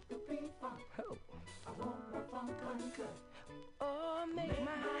funk the P-funk. Ho! I want my funk uncut. Oh, make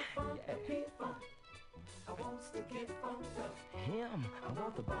my funk yeah. the P-funk. I want to get funked up. Him. I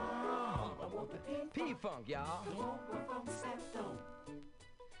want the bomb. I want the P-funk, y'all. I want my funk stepped on.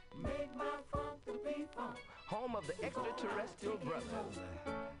 Make my funk the P-funk. Home of the extraterrestrial brothers.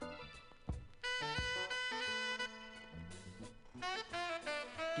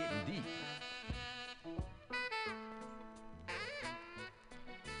 Getting deep.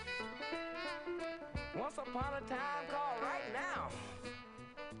 Once upon a time called right now.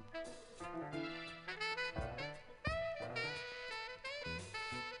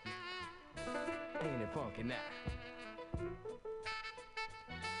 Ain't it funky now?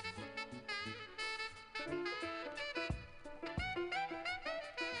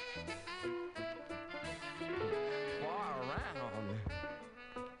 Far around.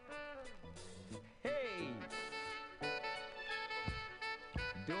 Hey!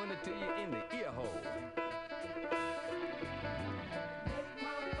 Doing it to you in the ear hole. Make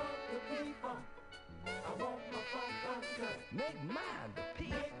my funk the P-funk. I want my funk uncut. Make mine the P.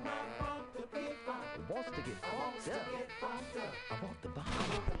 Make my funk the P-funk. Wants to get Wants funked to up. get funked up. I want the bomb.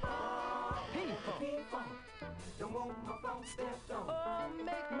 P-funk. P-funk. Don't want my funk stepped on. Oh,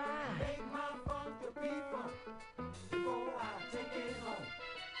 make mine. Make my funk the P-funk. Before I take it home.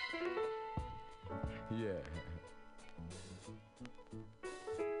 Yeah.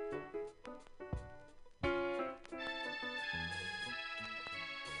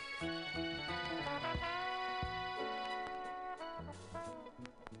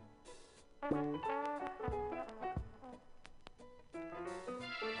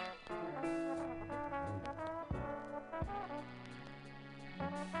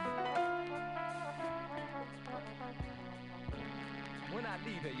 When I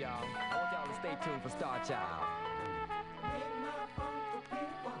leave here, y'all, I want y'all to stay tuned for Star Child. Make my funk the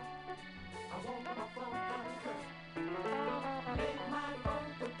P-funk. I want my funk uncut. Make my funk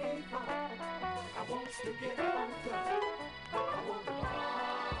the P-funk. I want to get funked up. I want the bomb.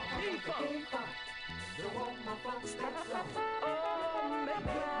 P-funk. Don't want my funk stepped on. Oh, make Make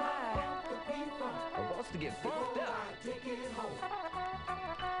my mine. funk the P-funk. I wants to get funked Before up. I take it home.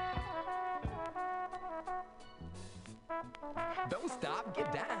 Don't stop,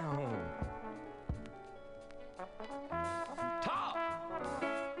 get down. Talk.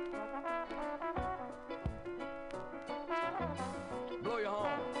 Blow your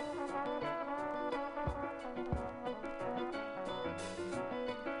horn.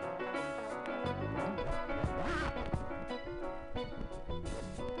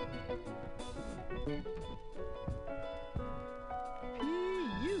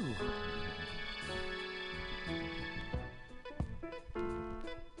 P.U.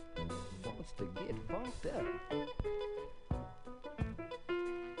 Wants to get funked up.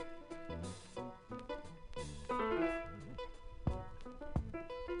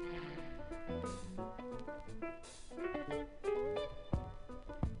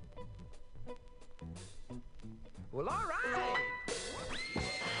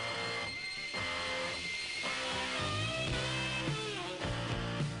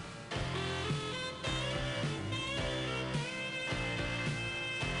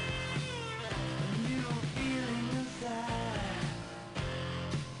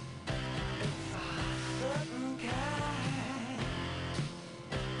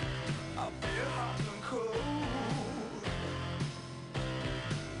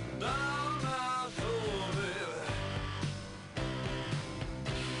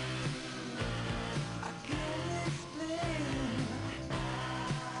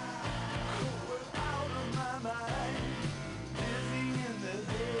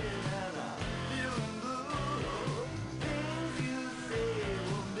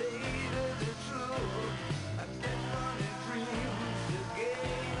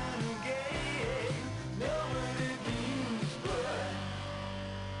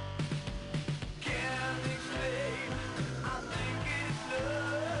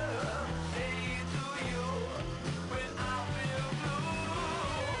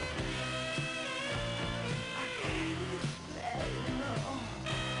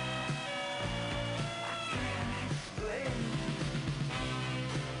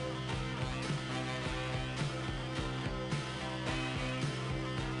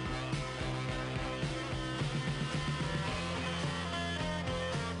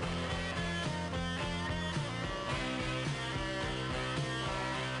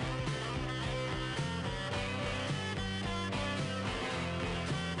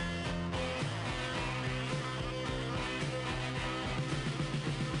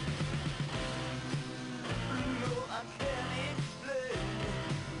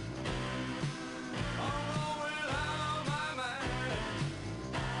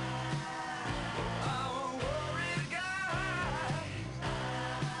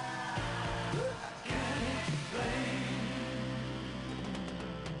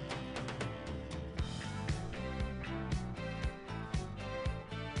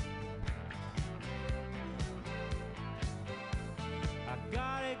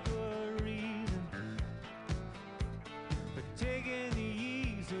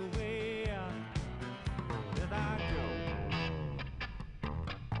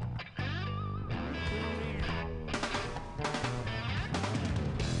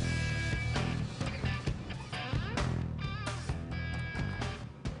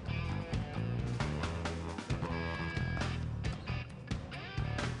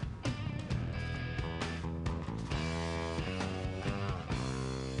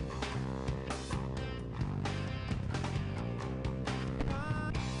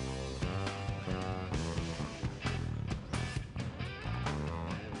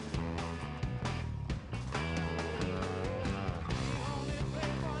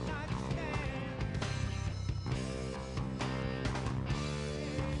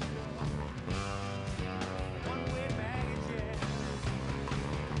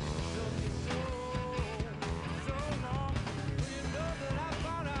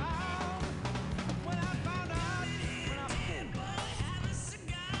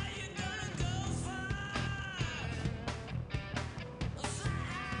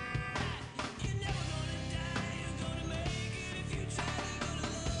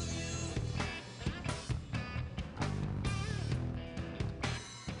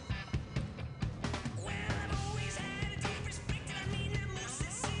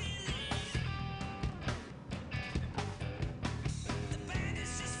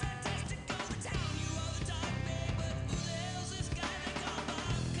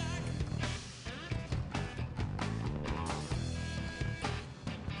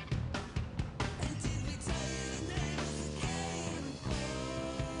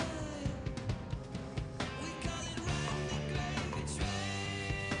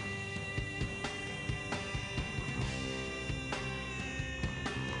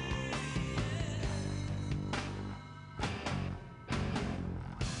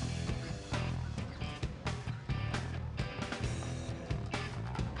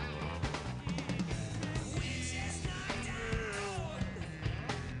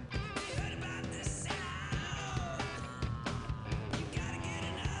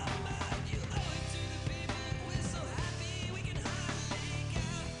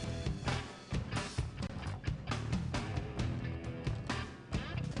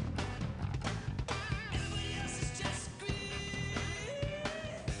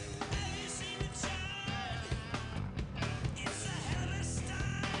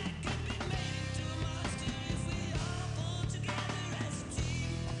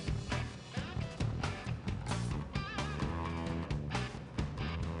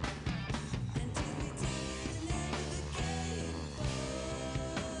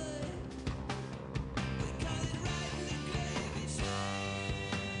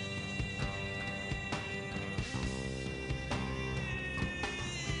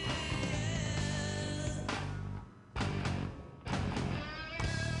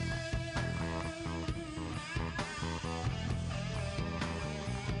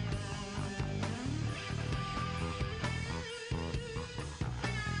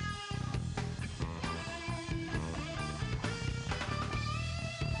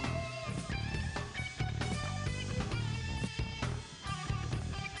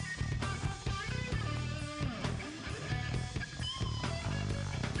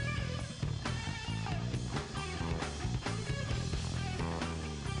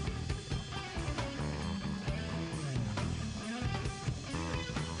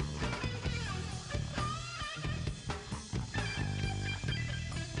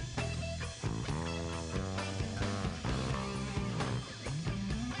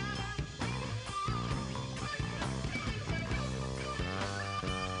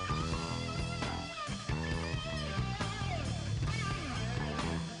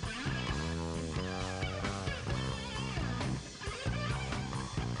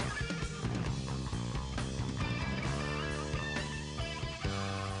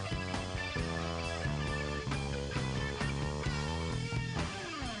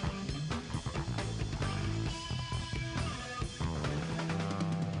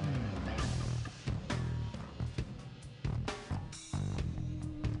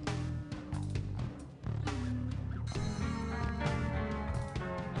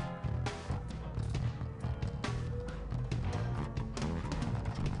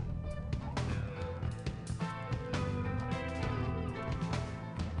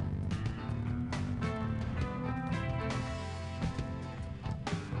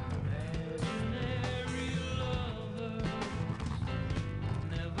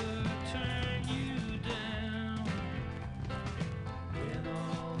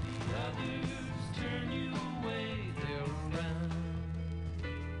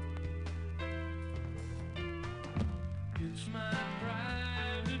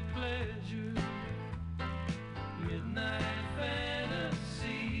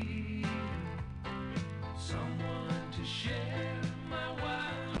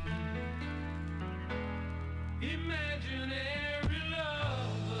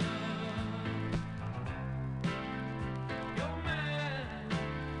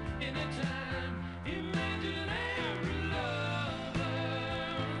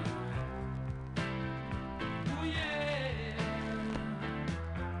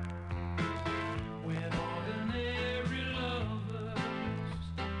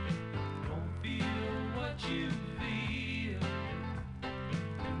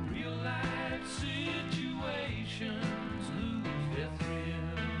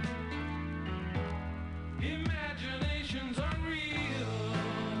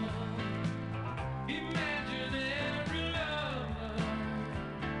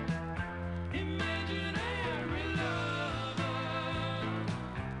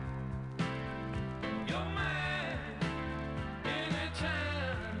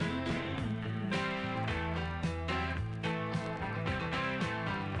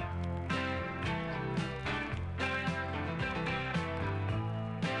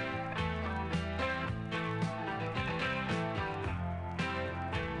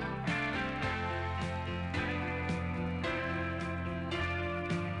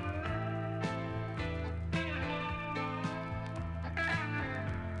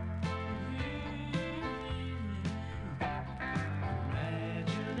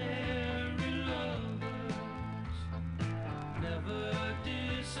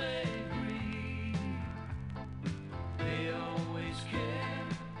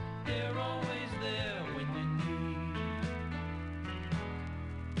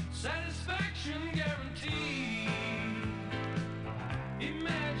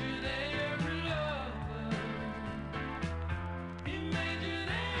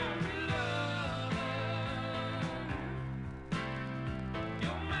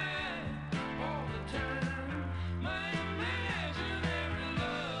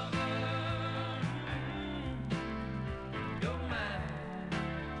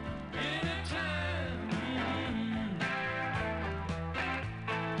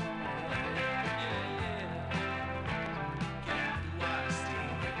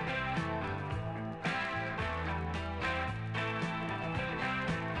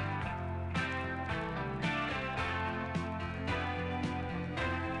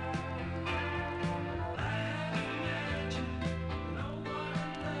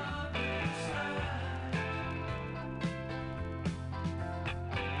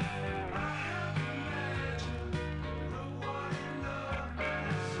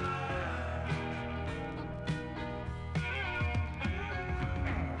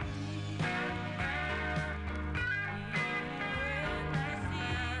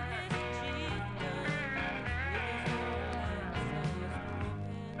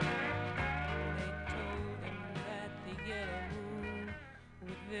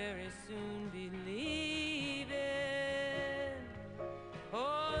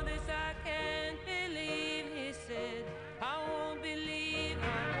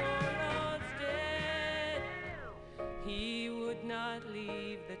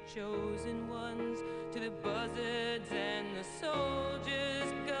 chosen ones, to the buzzards and the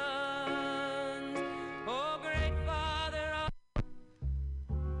soldiers' guns. Oh, great Father of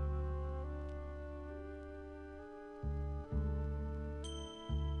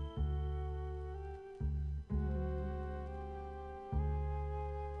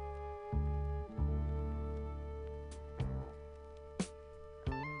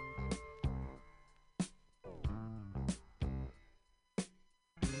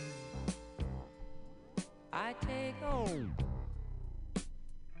I take home.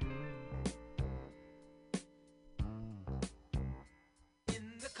 In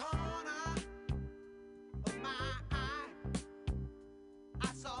the corner of my eye,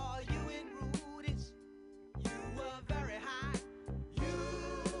 I saw you in Rudy's. You were very high. You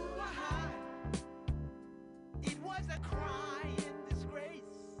were high. It was a crying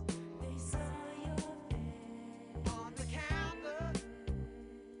disgrace. They saw your face on the counter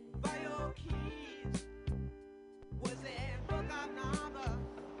by your keys. Was there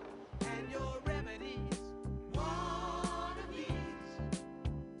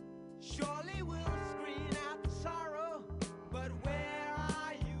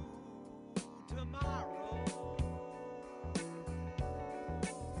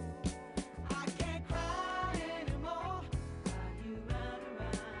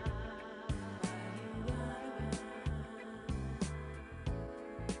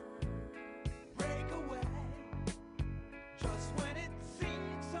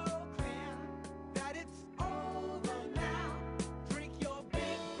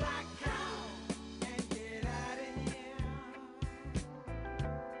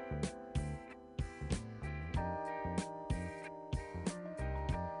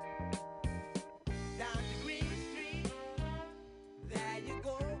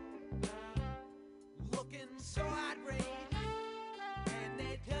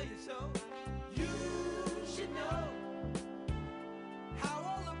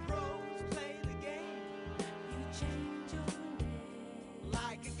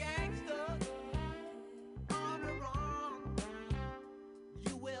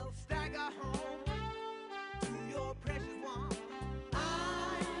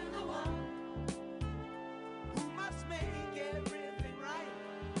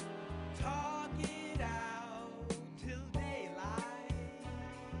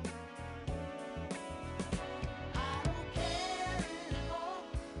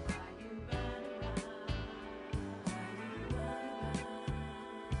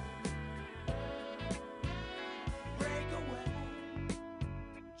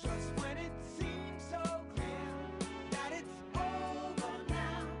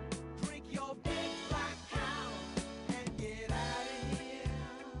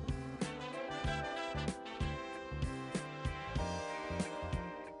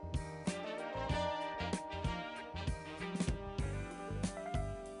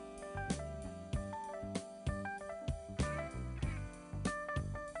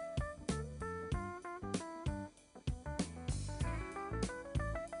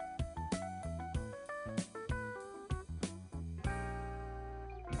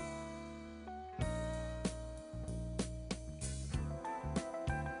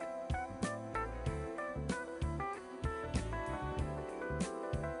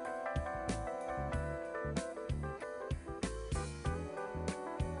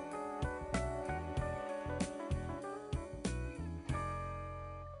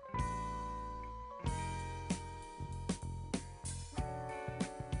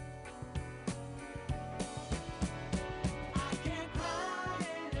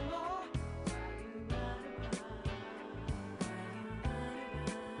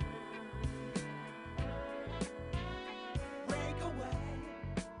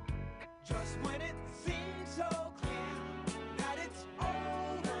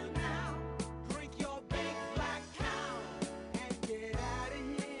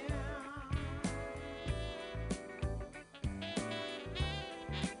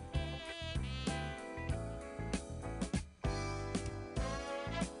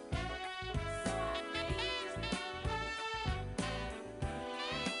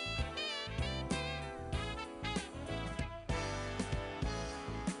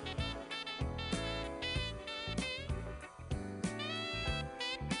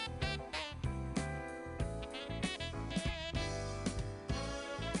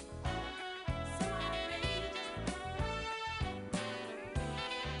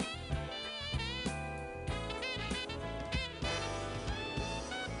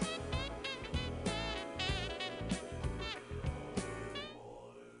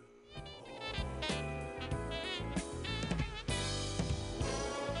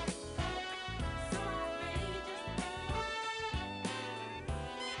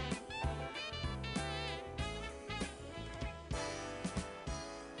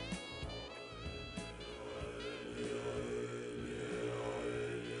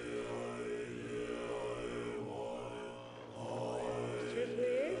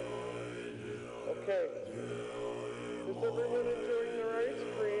Okay. Is everyone enjoying their ice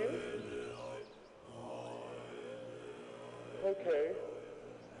cream? Okay.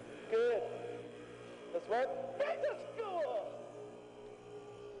 Good. Let's what? Back to school!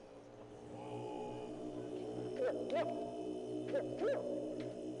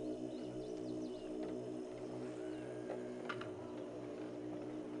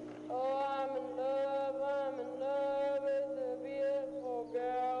 Oh, I'm in love with a beautiful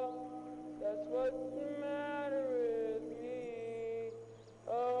girl. That's what's the matter with me.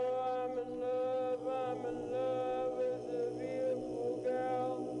 Oh, I'm in love with a beautiful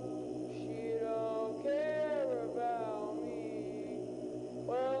girl. She don't care about me.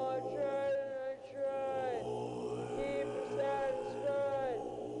 Well, I tried and I tried to keep her satisfied.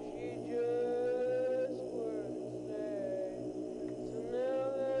 She just wouldn't stay. So now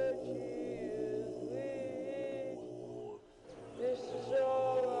that she is leaving, this is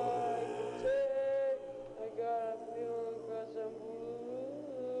all I can take. I got a feeling 'cause I'm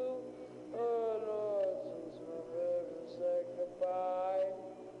blue. Oh Lord, since my baby said goodbye,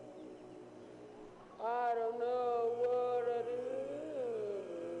 I don't know what I do.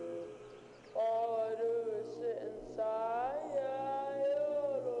 All I do is sit inside.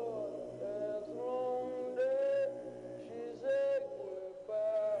 Oh Lord, there's a long day. She said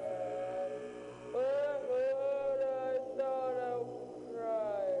goodbye. Well, Lord, I thought I would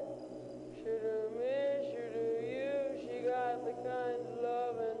cry. Shoulda me, shoulda you. She got the kind of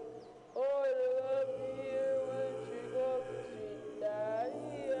loving. Oh, I love to hear when she goes to sweet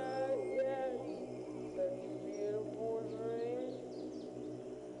daddy. Such a beautiful dream.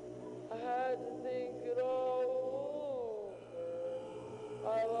 I had to think it all over.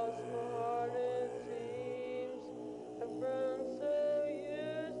 I lost my heart it seems. I'm grown so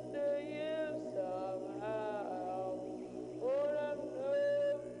used to you somehow. Lord, I'm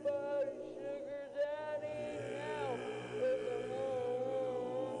nobody's sugar daddy now. 'Cause I'm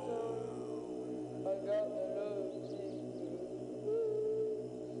lonesome. I got the love sick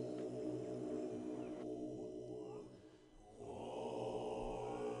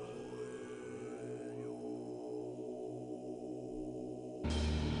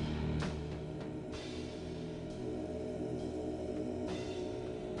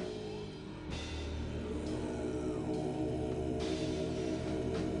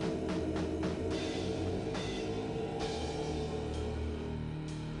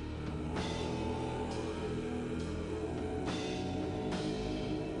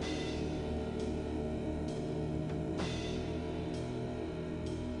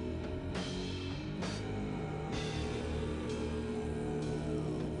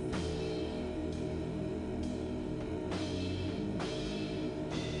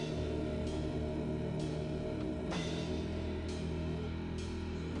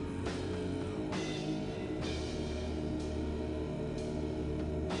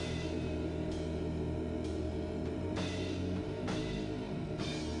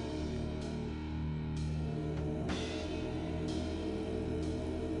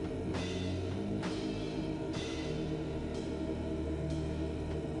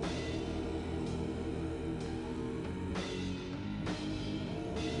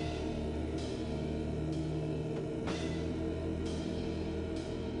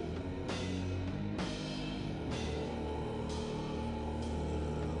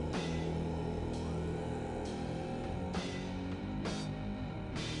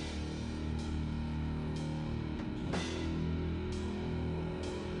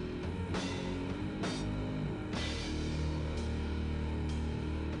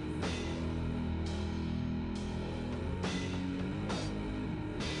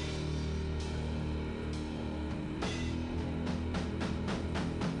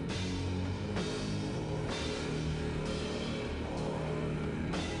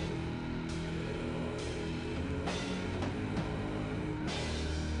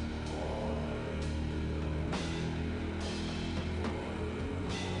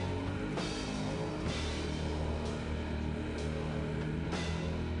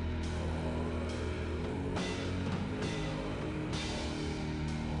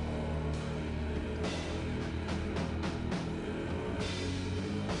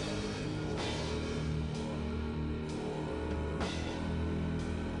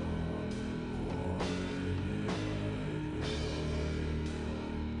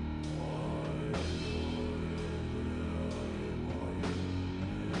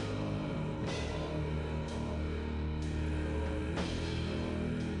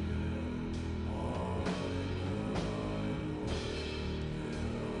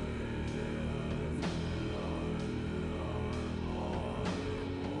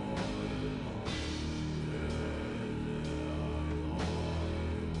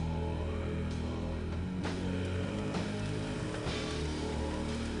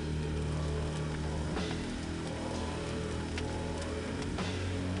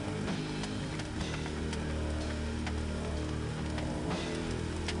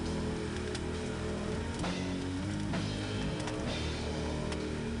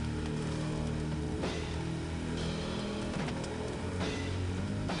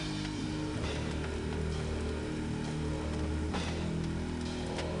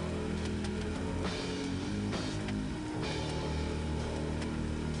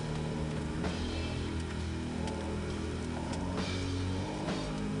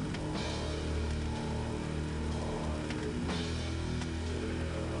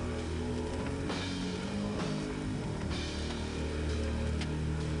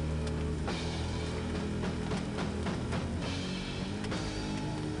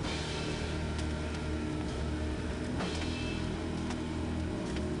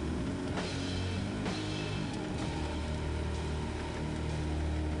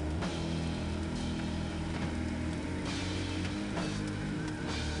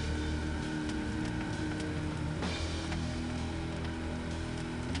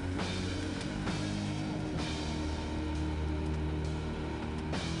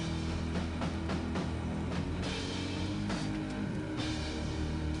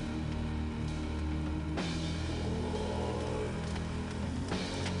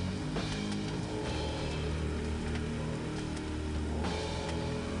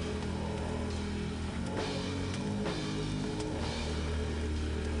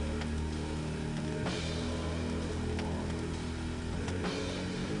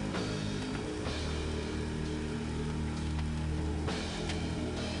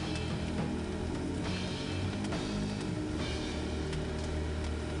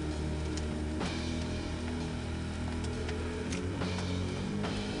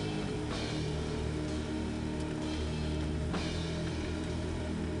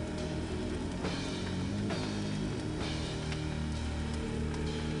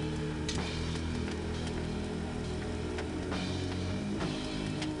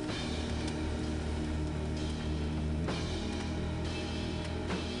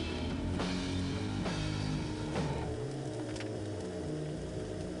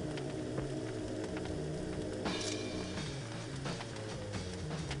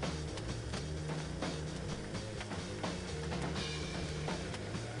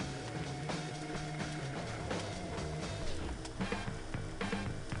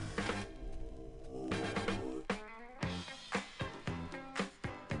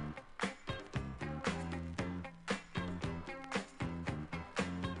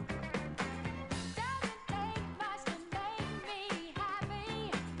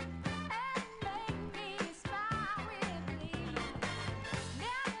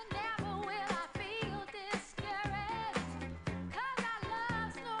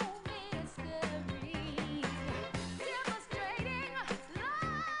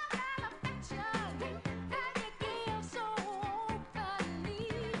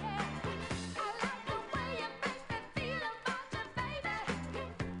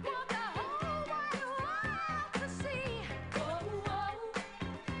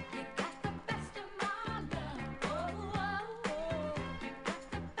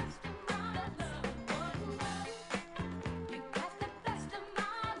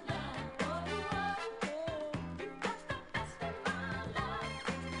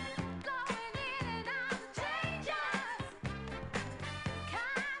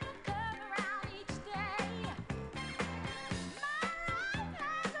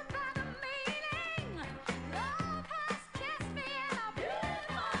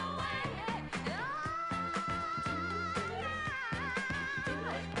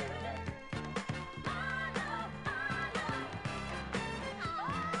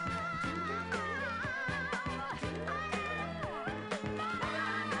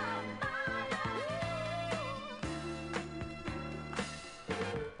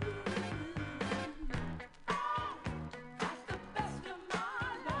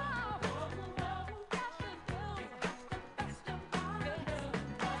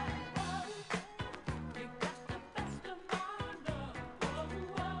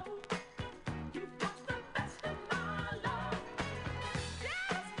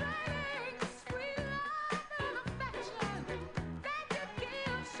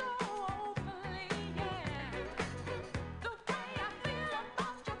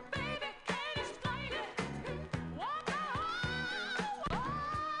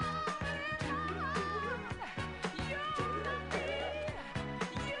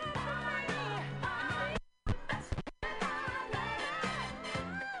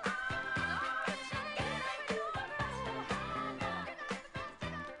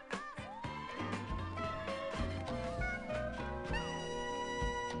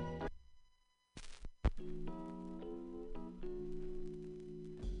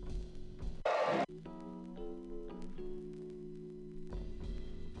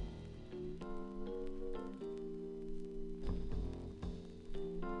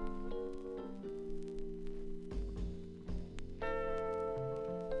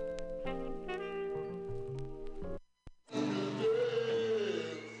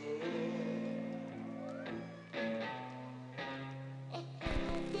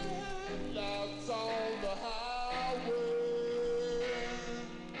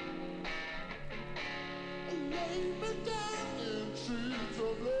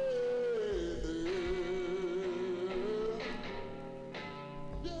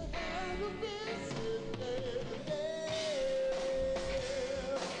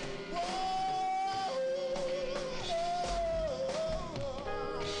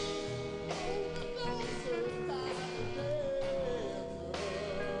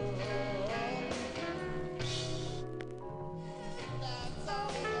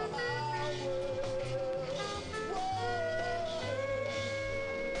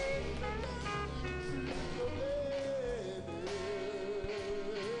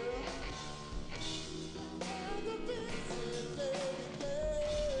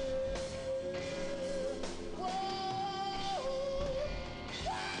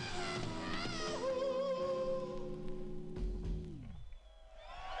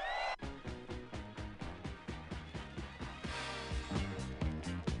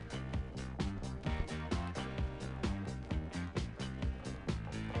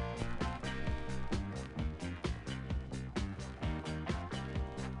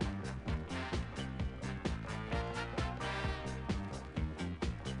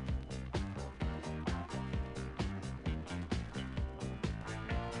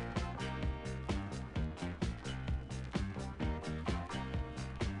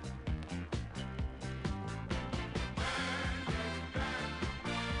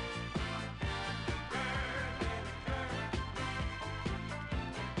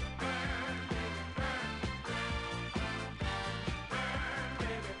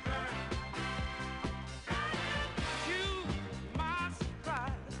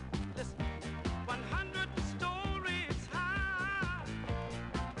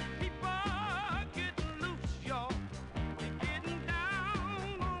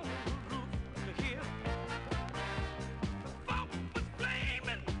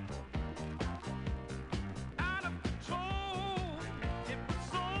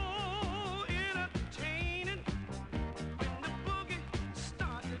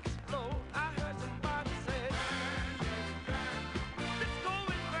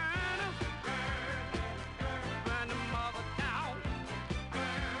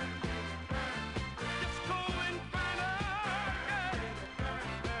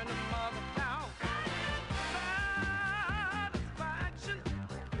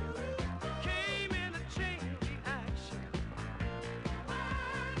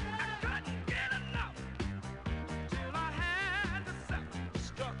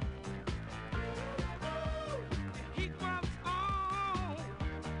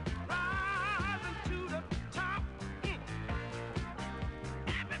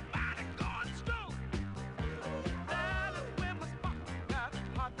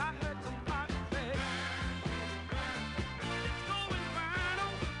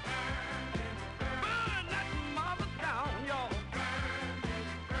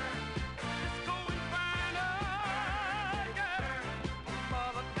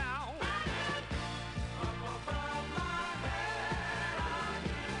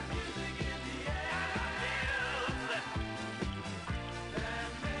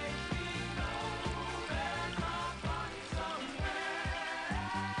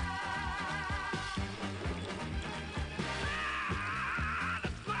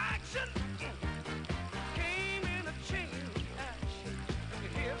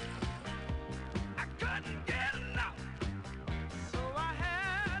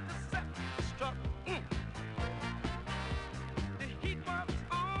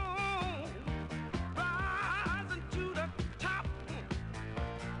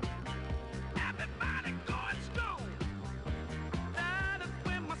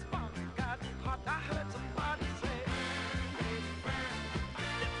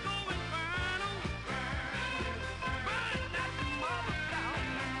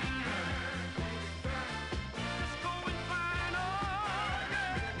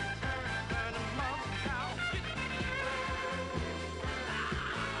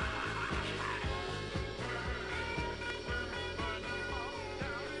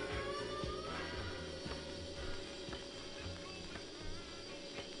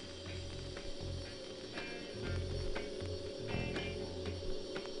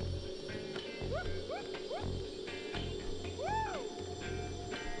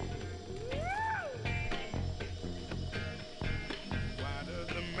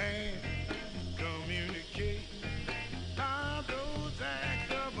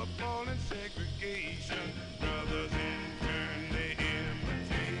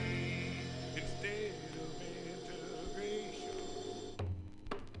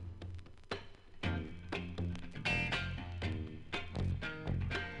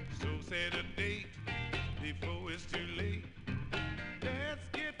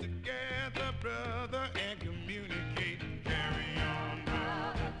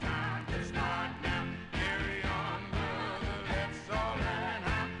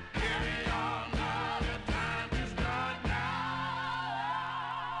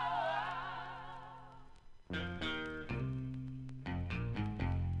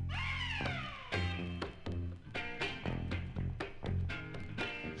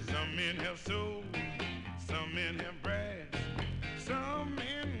men have soul.